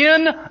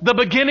 In the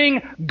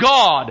beginning,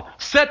 God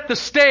set the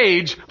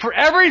stage for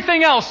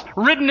everything else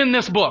written in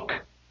this book.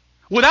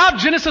 Without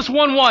Genesis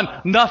 1:1,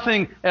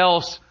 nothing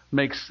else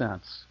makes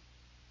sense.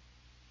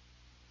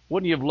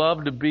 Wouldn't you have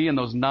loved to be in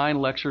those 9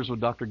 lectures with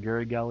Dr.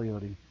 Gary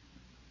Galliotti?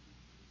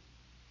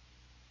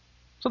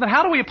 So then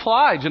how do we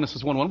apply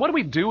Genesis 1:1? What do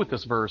we do with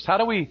this verse? How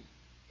do we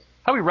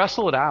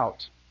wrestle it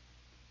out?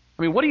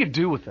 I mean, what do you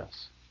do with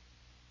this?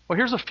 Well,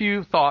 here's a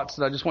few thoughts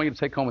that I just want you to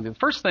take home with you. The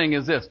first thing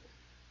is this,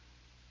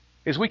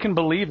 is we can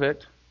believe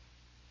it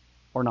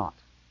or not.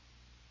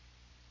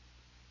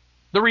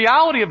 The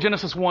reality of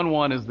Genesis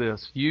 1:1 is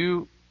this,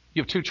 you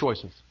have 2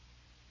 choices.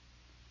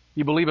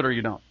 You believe it or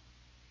you don't.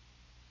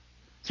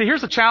 See,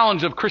 here's the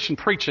challenge of Christian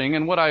preaching,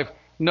 and what I've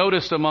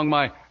noticed among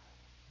my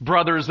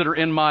brothers that are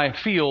in my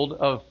field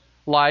of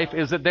life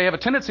is that they have a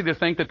tendency to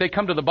think that they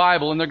come to the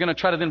Bible and they're going to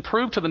try to then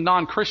prove to the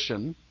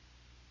non-Christian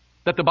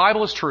that the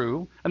Bible is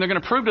true, and they're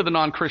going to prove to the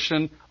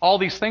non-Christian all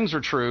these things are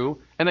true,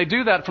 and they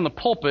do that from the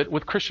pulpit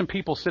with Christian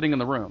people sitting in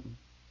the room.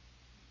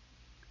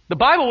 The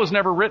Bible was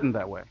never written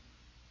that way.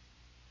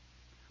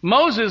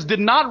 Moses did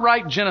not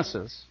write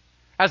Genesis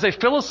as a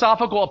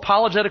philosophical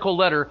apologetical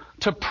letter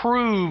to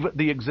prove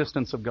the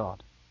existence of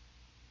God.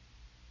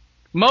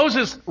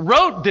 Moses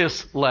wrote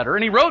this letter,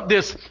 and he wrote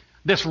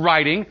this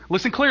writing,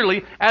 listen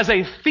clearly, as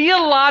a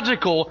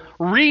theological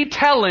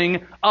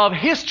retelling of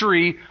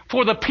history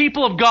for the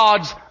people of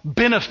God's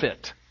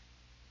benefit.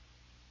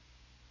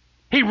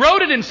 He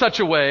wrote it in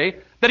such a way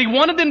That he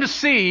wanted them to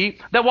see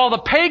that while the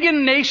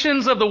pagan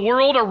nations of the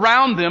world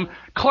around them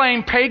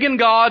claim pagan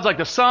gods like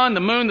the sun,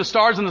 the moon, the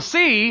stars, and the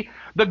sea,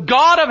 the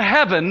God of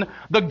heaven,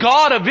 the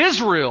God of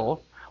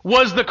Israel,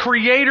 was the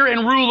creator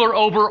and ruler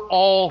over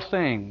all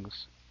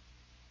things.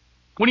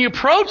 When you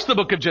approach the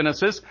book of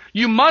Genesis,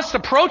 you must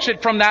approach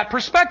it from that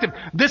perspective.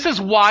 This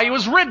is why it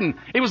was written.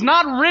 It was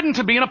not written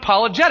to be an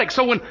apologetic.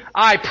 So when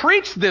I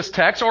preach this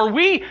text, or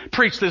we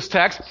preach this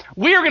text,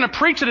 we are going to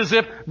preach it as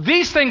if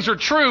these things are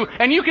true,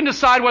 and you can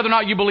decide whether or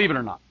not you believe it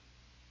or not.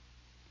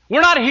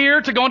 We're not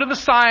here to go into the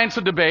science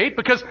of debate,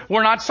 because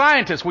we're not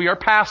scientists. We are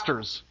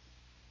pastors.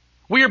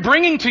 We are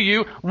bringing to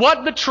you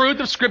what the truth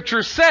of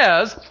Scripture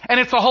says, and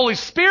it's the Holy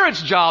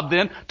Spirit's job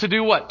then to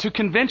do what? To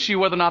convince you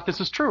whether or not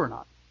this is true or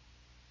not.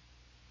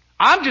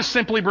 I'm just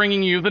simply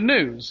bringing you the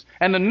news.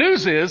 And the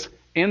news is,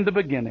 in the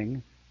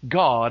beginning,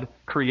 God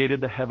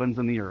created the heavens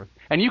and the earth.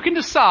 And you can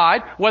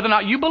decide whether or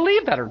not you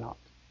believe that or not.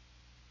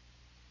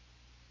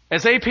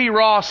 As A.P.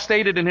 Ross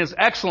stated in his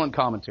excellent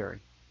commentary,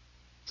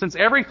 since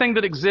everything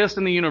that exists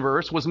in the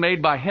universe was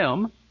made by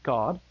Him,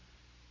 God,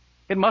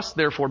 it must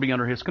therefore be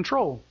under His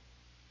control.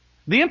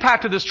 The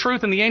impact of this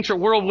truth in the ancient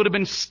world would have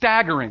been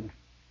staggering.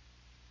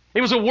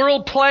 It was a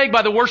world plagued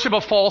by the worship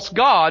of false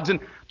gods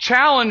and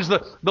challenged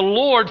the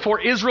Lord for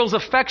Israel's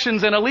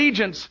affections and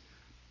allegiance.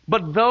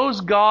 But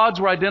those gods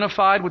were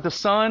identified with the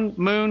sun,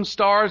 moon,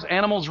 stars,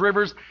 animals,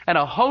 rivers, and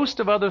a host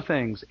of other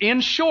things.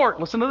 In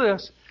short, listen to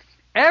this,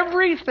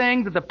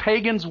 everything that the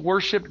pagans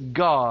worshipped,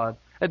 God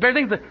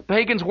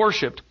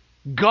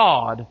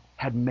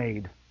had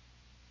made.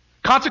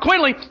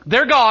 Consequently,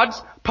 their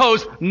gods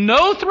pose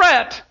no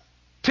threat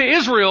to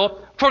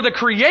Israel, for the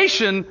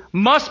creation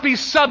must be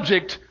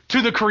subject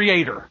to the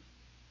Creator.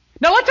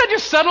 Now let that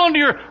just settle into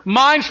your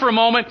minds for a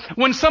moment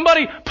when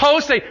somebody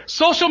posts a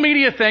social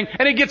media thing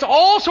and it gets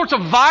all sorts of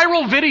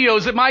viral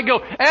videos that might go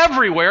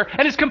everywhere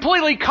and it's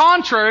completely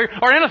contrary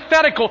or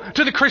antithetical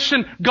to the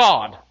Christian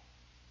God.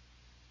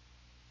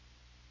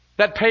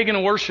 That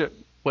pagan worship,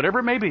 whatever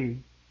it may be,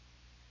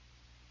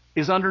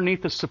 is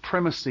underneath the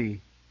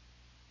supremacy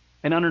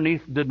and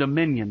underneath the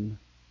dominion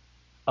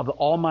of the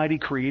Almighty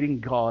creating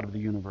God of the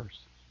universe.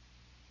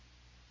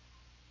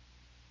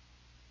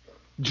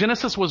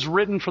 Genesis was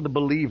written for the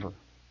believer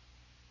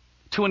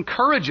to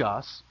encourage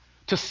us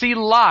to see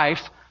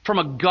life from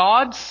a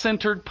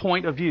God-centered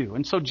point of view.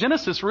 And so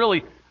Genesis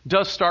really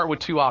does start with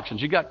two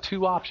options. You've got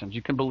two options.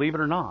 You can believe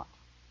it or not.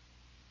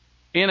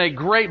 In a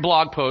great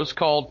blog post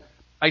called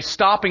A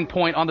Stopping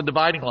Point on the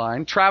Dividing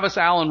Line, Travis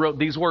Allen wrote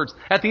these words: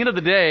 at the end of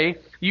the day,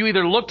 you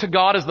either look to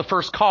God as the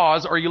first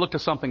cause or you look to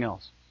something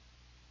else.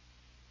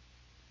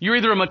 You're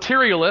either a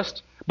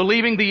materialist,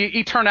 believing the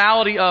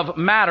eternality of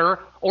matter,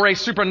 or a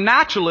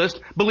supernaturalist,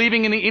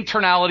 believing in the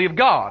eternality of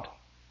God.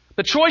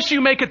 The choice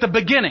you make at the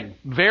beginning,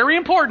 very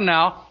important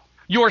now,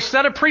 your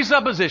set of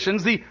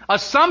presuppositions, the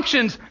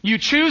assumptions you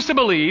choose to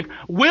believe,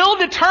 will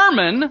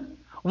determine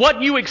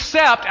what you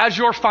accept as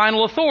your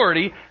final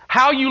authority,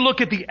 how you look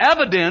at the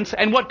evidence,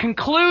 and what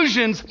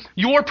conclusions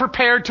you're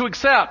prepared to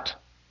accept.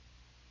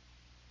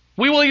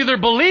 We will either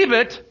believe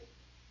it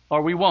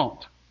or we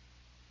won't.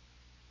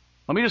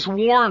 Let me just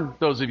warn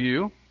those of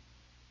you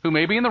who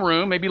may be in the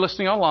room, may be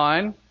listening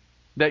online,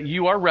 that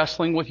you are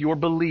wrestling with your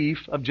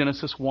belief of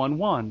Genesis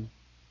 1:1.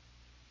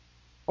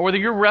 Or whether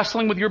you're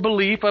wrestling with your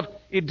belief of,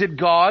 did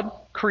God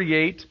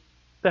create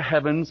the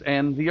heavens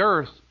and the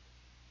earth?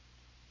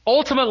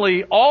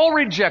 Ultimately, all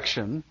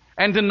rejection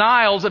and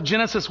denials of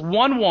Genesis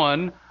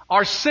 1:1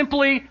 are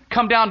simply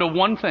come down to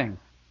one thing: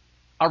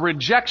 a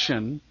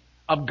rejection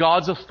of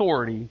God's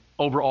authority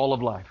over all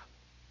of life.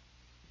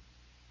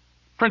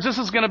 Friends, this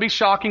is going to be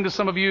shocking to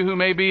some of you who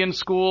may be in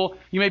school.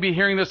 You may be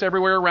hearing this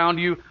everywhere around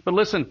you. But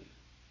listen,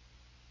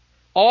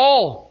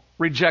 all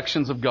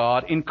rejections of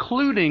God,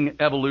 including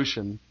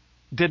evolution,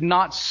 did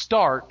not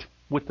start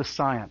with the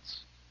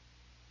science.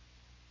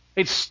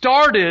 It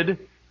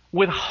started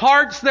with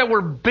hearts that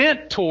were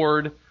bent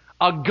toward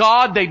a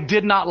God they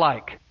did not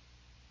like.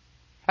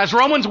 As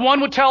Romans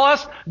 1 would tell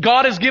us,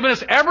 God has given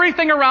us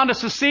everything around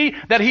us to see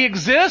that He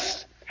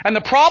exists. And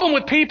the problem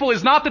with people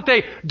is not that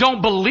they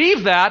don't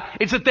believe that,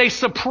 it's that they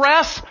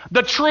suppress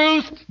the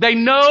truth they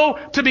know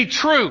to be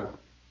true.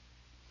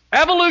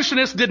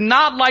 Evolutionists did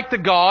not like the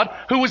God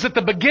who was at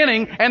the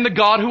beginning and the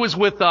God who is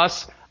with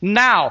us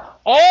now.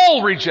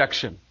 All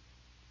rejection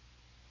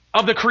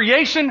of the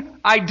creation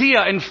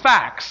idea and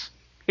facts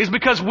is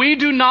because we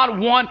do not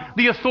want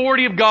the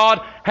authority of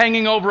God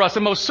hanging over us.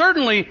 And most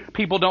certainly,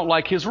 people don't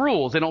like His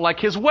rules. They don't like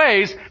His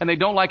ways, and they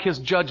don't like His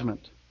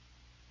judgment.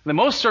 They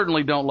most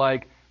certainly don't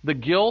like the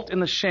guilt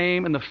and the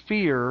shame and the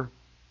fear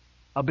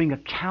of being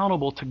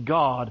accountable to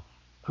God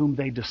whom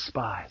they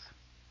despise.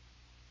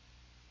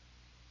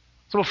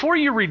 So before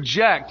you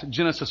reject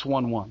Genesis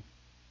 1:1,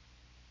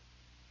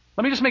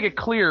 let me just make it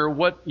clear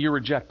what you're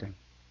rejecting.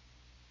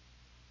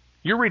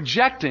 You're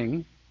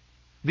rejecting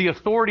the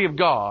authority of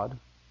God,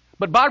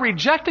 but by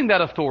rejecting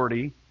that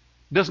authority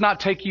does not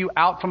take you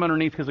out from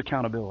underneath His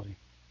accountability.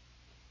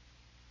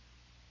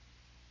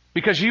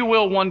 Because you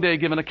will one day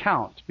give an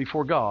account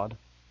before God,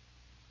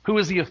 who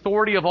is the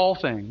authority of all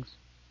things,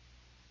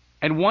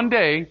 And one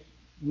day,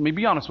 let me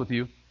be honest with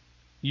you,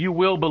 you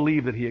will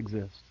believe that He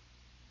exists.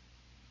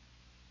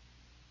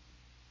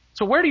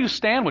 So where do you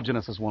stand with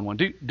Genesis 1:1?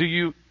 Do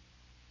you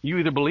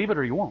either believe it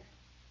or you won't?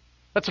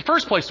 That's the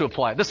first place to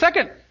apply it. The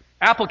second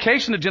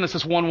application of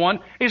Genesis 1:1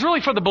 is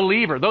really for the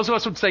believer. Those of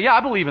us would say, yeah,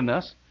 I believe in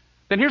this.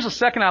 Then here's the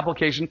second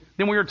application.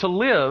 Then we are to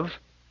live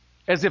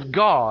as if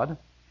God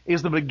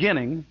is the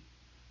beginning,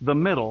 the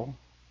middle,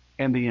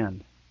 and the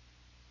end.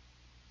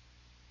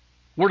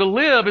 We're to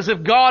live as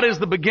if God is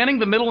the beginning,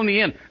 the middle, and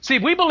the end. See,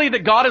 if we believe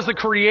that God is the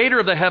creator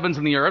of the heavens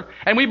and the earth,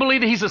 and we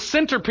believe that He's the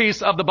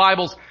centerpiece of the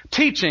Bible's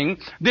teaching,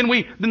 then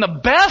the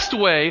best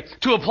way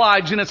to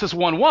apply Genesis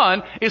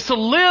 1:1 is to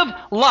live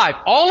life,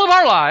 all of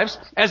our lives,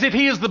 as if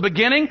He is the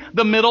beginning,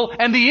 the middle,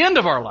 and the end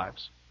of our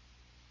lives.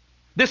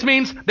 This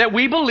means that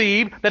we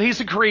believe that He's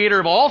the creator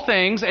of all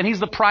things, and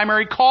He's the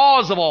primary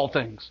cause of all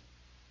things.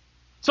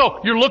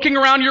 So, you're looking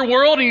around your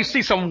world and you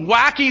see some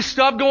wacky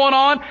stuff going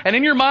on, and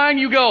in your mind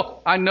you go,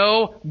 I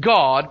know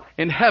God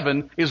in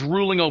heaven is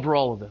ruling over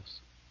all of this.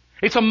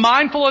 It's a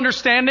mindful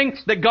understanding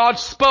that God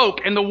spoke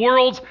and the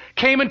worlds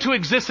came into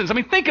existence. I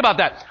mean, think about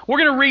that. We're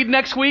going to read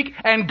next week,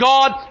 and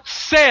God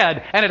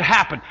said, and it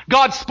happened.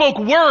 God spoke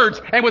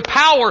words, and with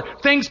power,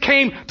 things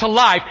came to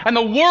life, and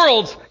the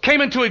worlds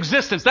came into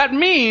existence. That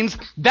means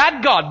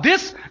that God,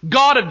 this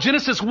God of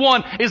Genesis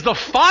 1, is the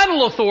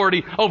final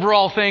authority over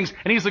all things,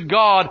 and He's a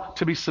God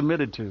to be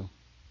submitted to.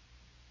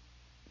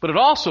 But it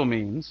also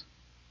means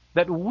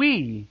that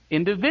we,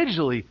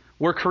 individually,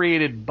 were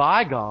created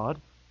by God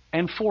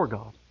and for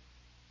God.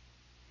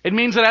 It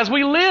means that as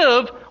we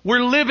live,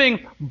 we're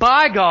living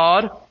by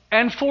God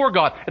and for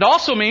God. It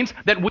also means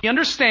that we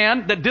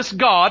understand that this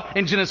God,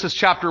 in Genesis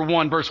chapter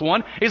 1, verse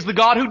 1, is the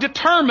God who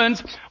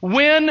determines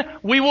when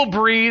we will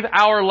breathe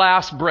our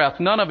last breath.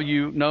 None of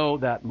you know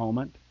that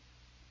moment.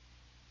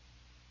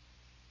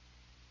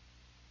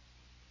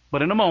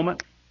 But in a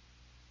moment,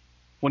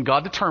 when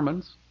God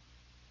determines,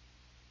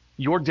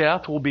 your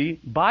death will be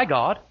by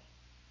God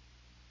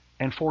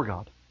and for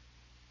God.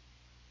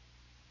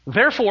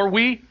 Therefore,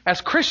 we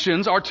as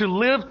Christians are to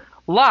live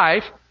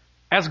life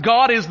as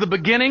God is the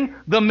beginning,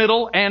 the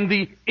middle, and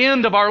the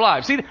end of our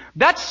lives. See,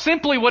 that's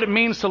simply what it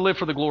means to live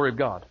for the glory of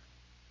God.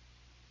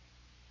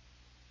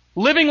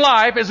 Living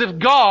life as if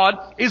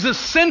God is the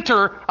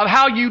center of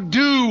how you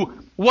do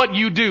what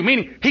you do.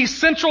 Meaning, He's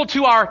central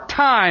to our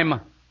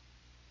time.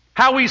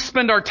 How we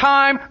spend our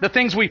time, the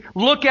things we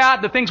look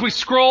at, the things we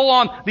scroll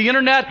on the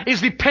internet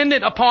is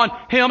dependent upon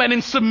Him and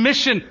in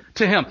submission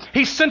to Him.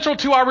 He's central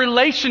to our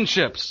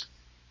relationships.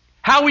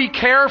 How we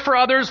care for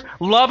others,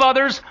 love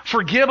others,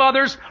 forgive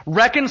others,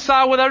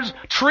 reconcile with others,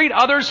 treat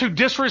others who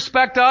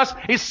disrespect us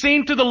is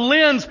seen through the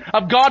lens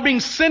of God being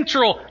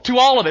central to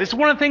all of it. It's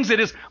one of the things that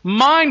is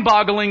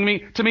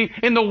mind-boggling to me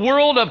in the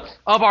world of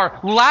our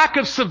lack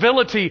of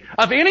civility,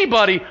 of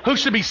anybody who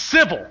should be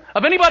civil,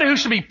 of anybody who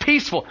should be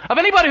peaceful, of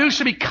anybody who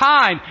should be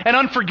kind and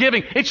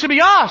unforgiving. It should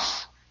be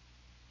us.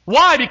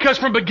 Why? Because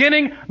from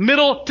beginning,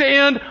 middle to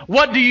end,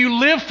 what do you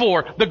live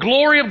for? The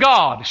glory of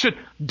God should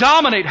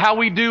dominate how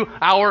we do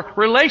our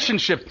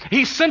relationships.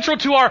 He's central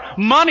to our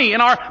money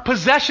and our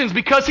possessions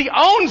because He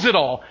owns it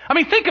all. I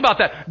mean, think about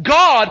that.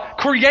 God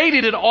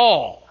created it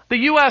all. The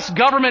U.S.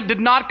 government did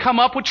not come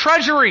up with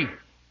Treasury.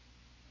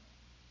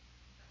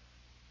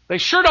 They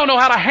sure don't know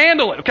how to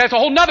handle it. Okay, it's a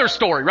whole nother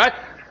story, right?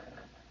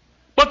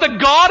 But the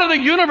God of the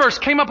universe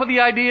came up with the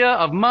idea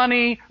of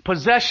money,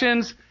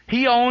 possessions.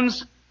 He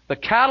owns the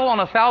cattle on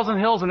 1,000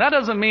 hills, and that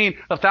doesn't mean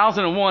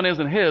 1,001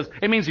 isn't His.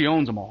 It means He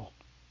owns them all.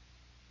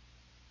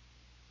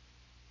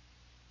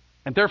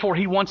 And therefore,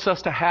 He wants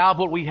us to have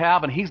what we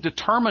have, and He's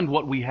determined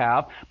what we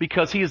have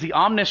because He is the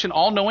omniscient,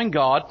 all-knowing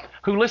God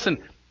who,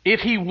 listen,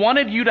 if He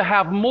wanted you to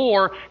have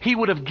more, He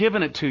would have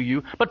given it to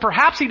you. But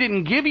perhaps He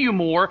didn't give you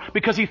more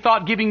because He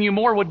thought giving you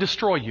more would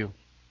destroy you.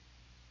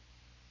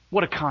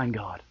 What a kind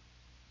God.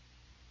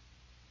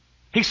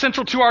 He's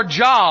central to our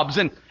jobs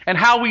and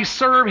how we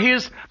serve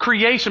His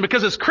creation.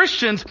 Because as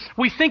Christians,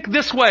 we think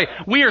this way.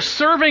 We are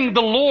serving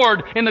the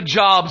Lord in the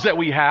jobs that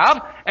we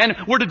have, and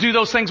we're to do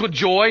those things with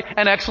joy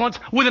and excellence,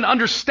 with an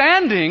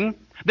understanding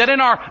that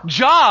in our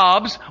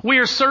jobs, we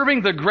are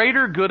serving the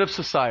greater good of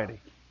society.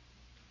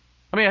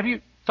 I mean, have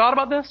you thought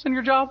about this in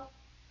your job?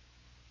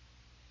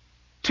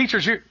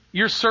 Teachers,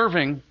 you're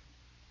serving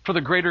for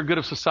the greater good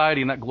of society,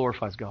 and that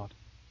glorifies God.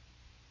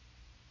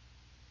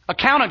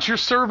 Accountants, you're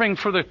serving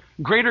for the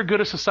greater good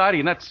of society,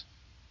 and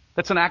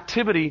that's an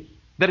activity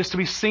that is to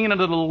be seen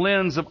under the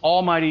lens of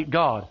Almighty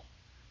God.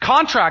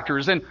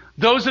 Contractors and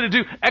those that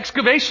do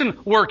excavation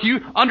work,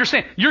 you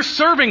understand, you're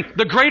serving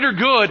the greater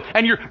good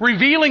and you're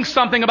revealing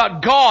something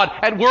about God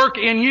at work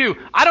in you.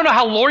 I don't know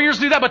how lawyers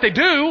do that, but they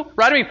do,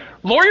 right? I mean,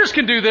 lawyers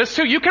can do this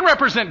too. You can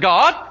represent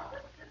God,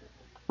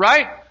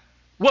 right?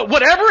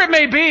 Whatever it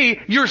may be,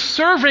 you're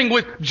serving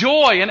with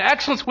joy and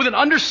excellence, with an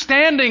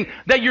understanding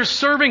that you're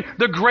serving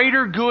the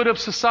greater good of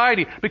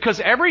society. Because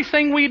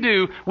everything we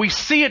do, we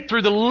see it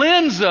through the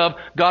lens of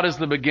God is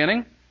the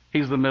beginning,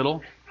 He's the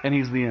middle, and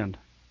He's the end.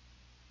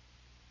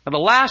 Now the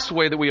last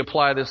way that we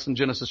apply this in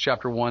Genesis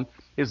chapter 1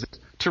 is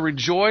to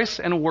rejoice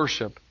and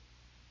worship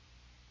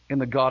in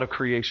the God of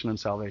creation and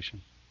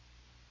salvation.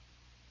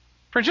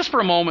 Friends, just for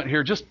a moment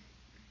here, just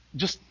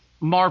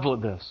marvel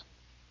at this.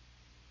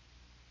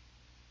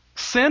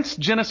 Since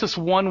Genesis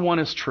 1:1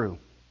 is true,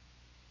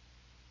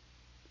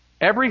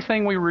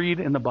 everything we read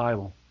in the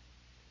Bible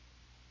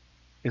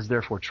is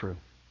therefore true.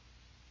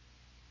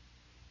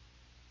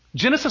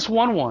 Genesis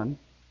 1:1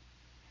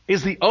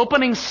 is the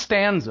opening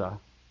stanza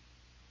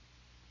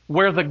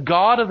where the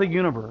God of the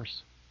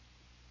universe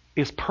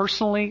is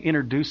personally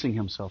introducing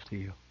himself to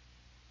you.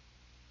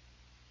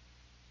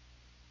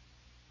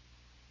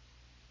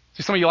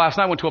 See, some of you last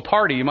night went to a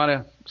party. You might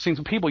have seen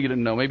some people you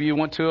didn't know. Maybe you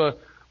went to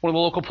one of the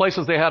local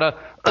places. They had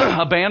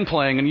a band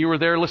playing, and you were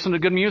there listening to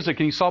good music,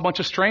 and you saw a bunch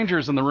of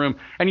strangers in the room,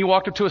 and you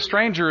walked up to a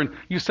stranger, and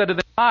you said to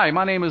them, "Hi,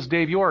 my name is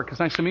Dave York. It's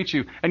nice to meet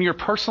you." And you're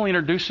personally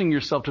introducing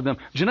yourself to them.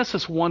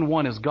 Genesis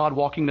 1:1 is God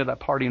walking to that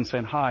party and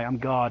saying, "Hi, I'm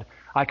God.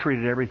 I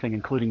created everything,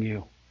 including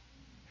you."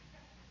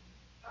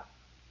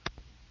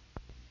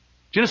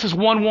 Genesis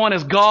 1:1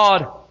 is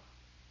God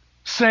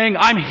saying,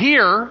 "I'm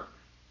here.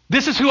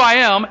 This is who I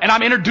am, and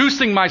I'm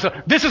introducing myself.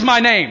 This is my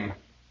name."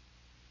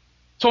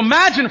 So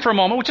imagine for a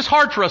moment, which is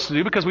hard for us to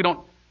do because we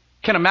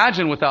can't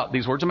imagine without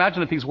these words.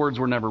 Imagine that these words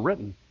were never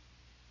written.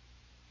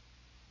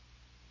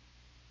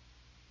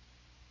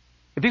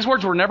 If these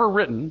words were never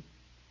written,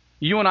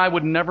 you and I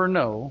would never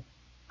know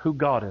who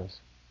God is.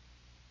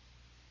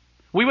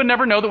 We would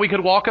never know that we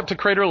could walk up to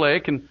Crater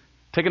Lake and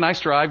take a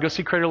nice drive, go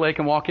see Crater Lake,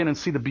 and walk in and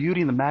see the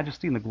beauty and the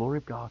majesty and the glory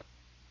of God.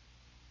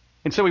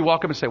 And so we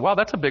walk up and say, "Wow,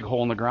 that's a big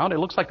hole in the ground. It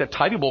looks like that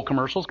Tidy Bowl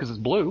commercials because it's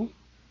blue."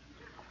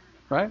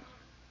 Right?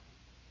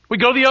 We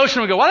go to the ocean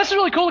and we go, "Wow, this is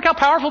really cool. Look how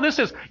powerful this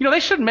is. They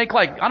should make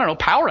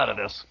power out of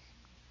this."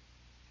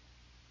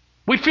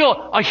 We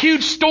feel a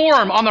huge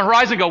storm on the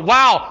horizon and go,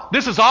 "Wow,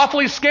 this is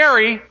awfully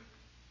scary,"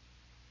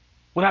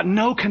 without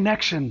no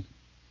connection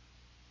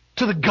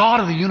to the God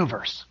of the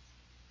universe.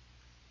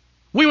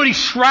 We would be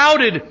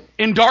shrouded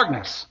in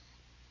darkness.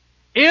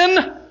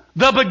 In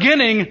the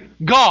beginning,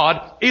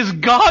 God is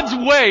God's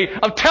way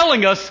of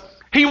telling us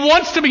He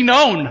wants to be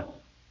known.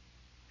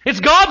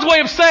 It's God's way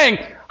of saying,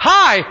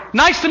 "Hi,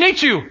 nice to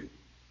meet you."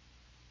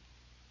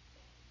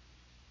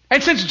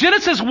 And since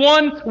Genesis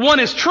 1:1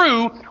 is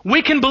true,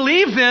 we can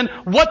believe then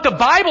what the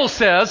Bible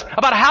says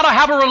about how to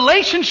have a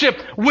relationship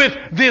with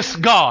this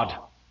God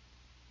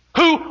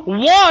who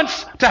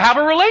wants to have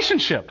a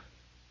relationship.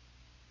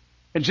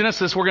 In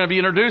Genesis, we're going to be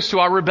introduced to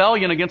our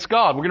rebellion against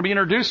God. We're going to be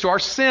introduced to our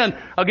sin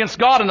against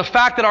God and the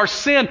fact that our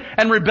sin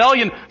and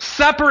rebellion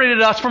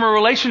separated us from a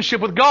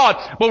relationship with God.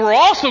 But we're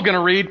also going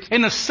to read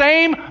in the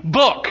same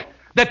book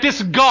that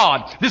this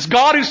God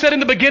who said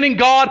in the beginning,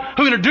 God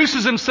who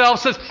introduces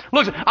himself says,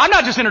 "Look, I'm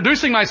not just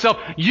introducing myself.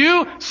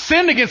 You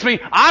sinned against me.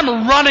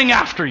 I'm running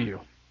after you."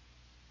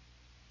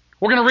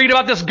 We're going to read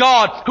about this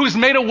God who's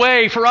made a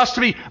way for us to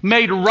be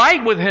made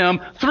right with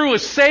Him through a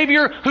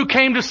Savior who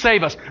came to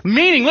save us.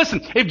 Meaning,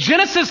 listen, if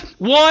Genesis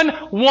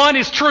 1:1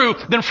 is true,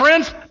 then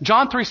friends,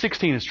 John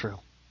 3:16 is true.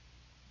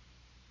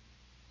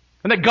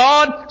 And that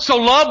God so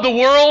loved the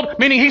world,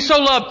 meaning He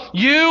so loved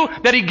you,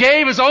 that He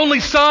gave His only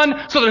Son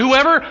so that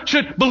whoever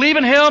should believe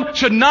in Him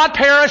should not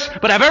perish,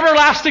 but have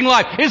everlasting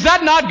life. Is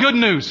that not good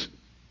news?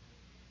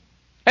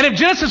 And if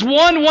Genesis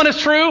 1:1 is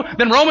true,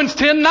 then Romans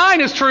 10:9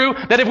 is true,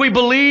 that if we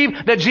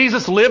believe that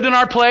Jesus lived in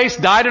our place,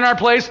 died in our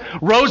place,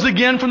 rose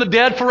again from the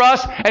dead for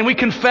us, and we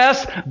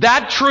confess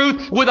that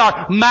truth with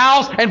our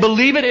mouths and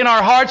believe it in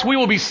our hearts, we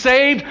will be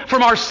saved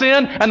from our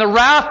sin and the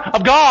wrath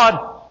of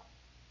God.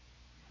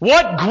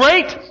 What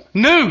great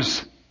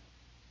news!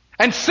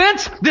 And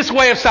since this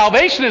way of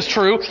salvation is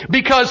true,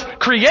 because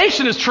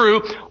creation is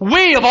true,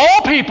 we of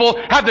all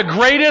people have the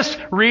greatest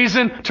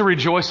reason to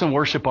rejoice and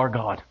worship our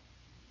God.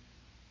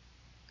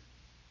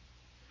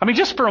 I mean,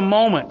 just for a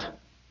moment,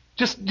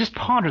 just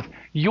ponder.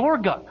 Your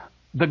God,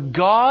 the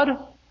God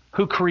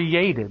who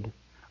created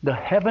the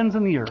heavens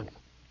and the earth,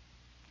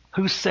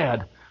 who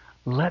said,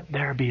 "Let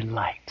there be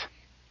light."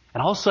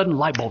 And all of a sudden,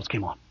 light bulbs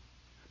came on.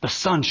 The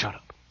sun showed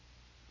up.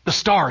 The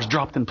stars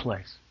dropped in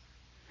place.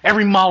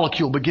 Every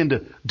molecule began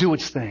to do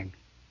its thing.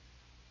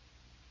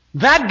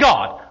 That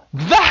God,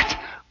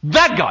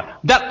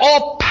 that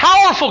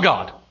all-powerful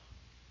God,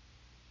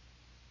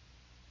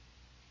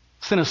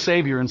 sent a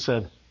Savior and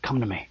said, "Come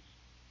to me.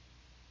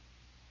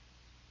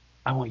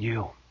 I want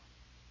you.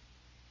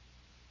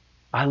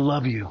 I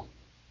love you.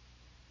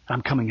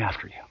 I'm coming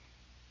after you."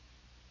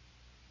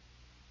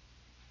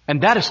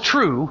 And that is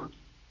true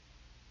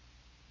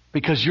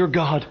because your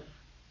God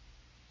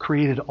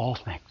created all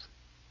things.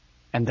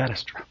 And that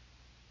is true.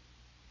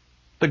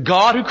 The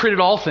God who created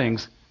all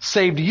things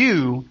saved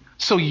you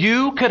so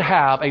you could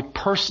have a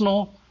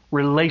personal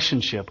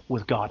relationship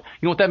with God.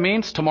 You know what that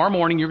means? Tomorrow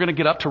morning you're going to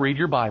get up to read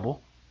your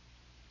Bible.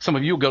 Some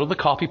of you will go to the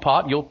coffee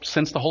pot. You'll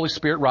sense the Holy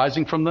Spirit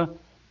rising from the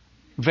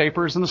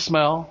vapors and the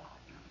smell.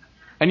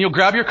 And you'll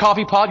grab your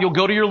coffee pot, you'll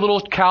go to your little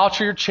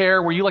couch or your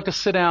chair where you like to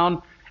sit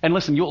down, and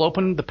listen, you'll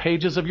open the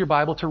pages of your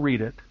Bible to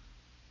read it.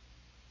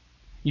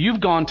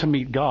 You've gone to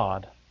meet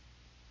God,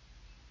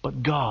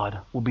 but God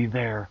will be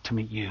there to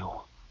meet you.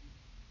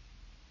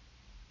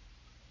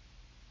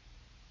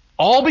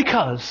 All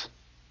because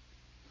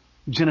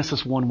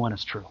Genesis 1:1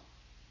 is true.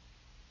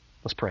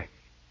 Let's pray.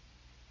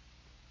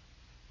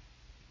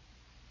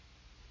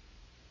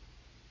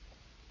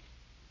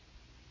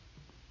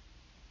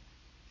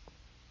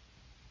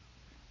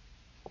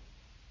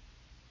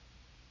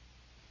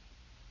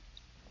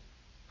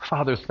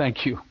 Father,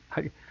 thank you.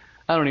 I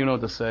don't even know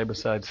what to say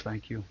besides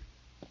thank you.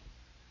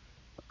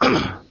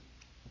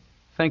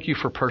 Thank you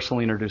for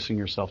personally introducing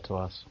yourself to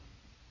us.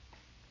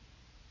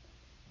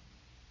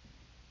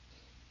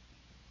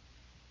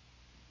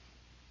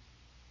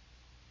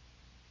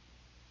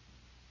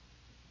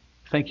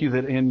 Thank you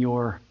that in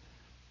your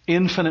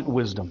infinite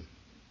wisdom,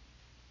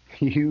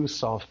 you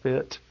saw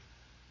fit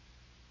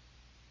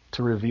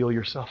to reveal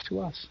yourself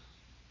to us.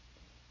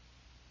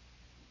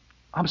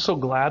 I'm so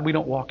glad we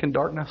don't walk in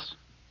darkness.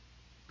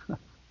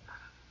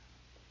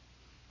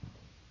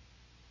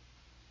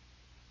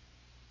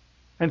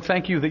 And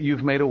thank you that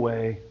you've made a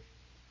way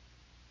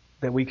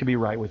that we can be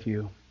right with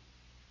you.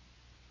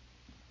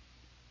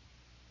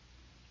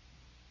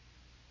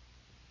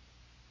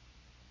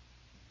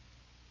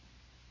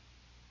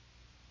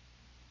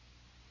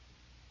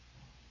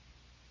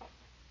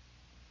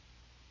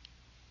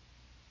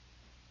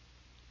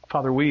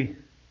 Father, we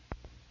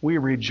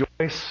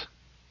rejoice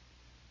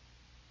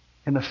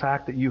in the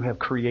fact that you have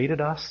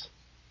created us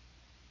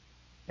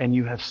and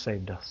you have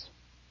saved us.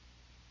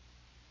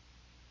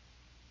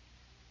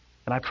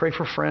 And I pray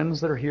for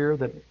friends that are here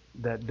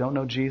that don't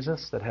know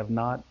Jesus, that have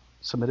not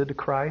submitted to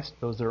Christ,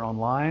 those that are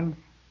online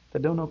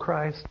that don't know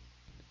Christ.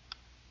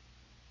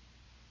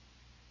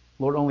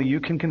 Lord, only you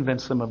can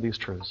convince them of these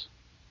truths.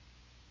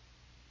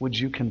 Would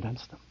you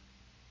convince them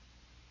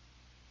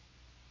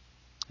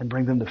and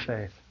bring them to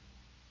faith?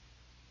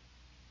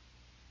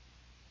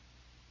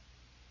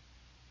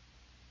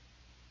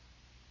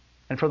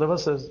 And for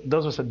those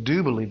of us that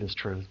do believe this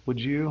truth, would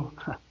you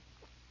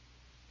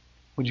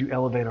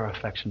elevate our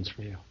affections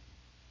for you?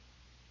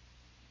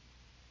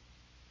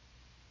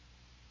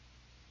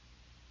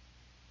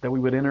 That we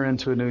would enter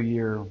into a new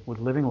year with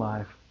living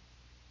life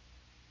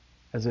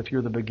as if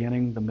you're the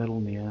beginning, the middle,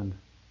 and the end.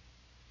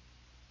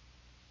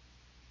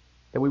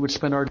 That we would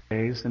spend our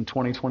days in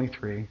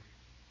 2023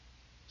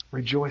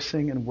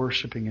 rejoicing and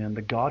worshiping in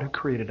the God who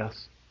created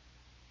us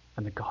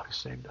and the God who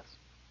saved us.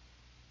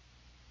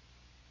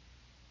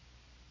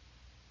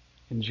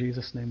 In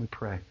Jesus' name we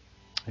pray.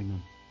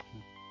 Amen.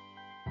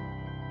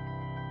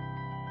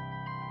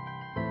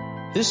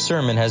 This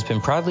sermon has been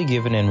proudly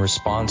given in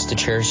response to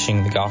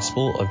cherishing the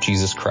gospel of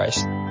Jesus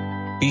Christ.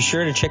 Be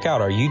sure to check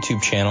out our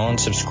YouTube channel and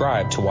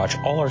subscribe to watch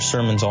all our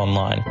sermons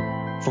online.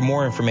 For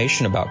more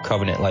information about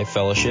Covenant Life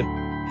Fellowship,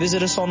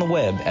 visit us on the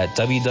web at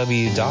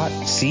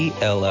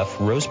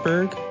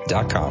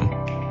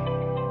www.clfroseburg.com.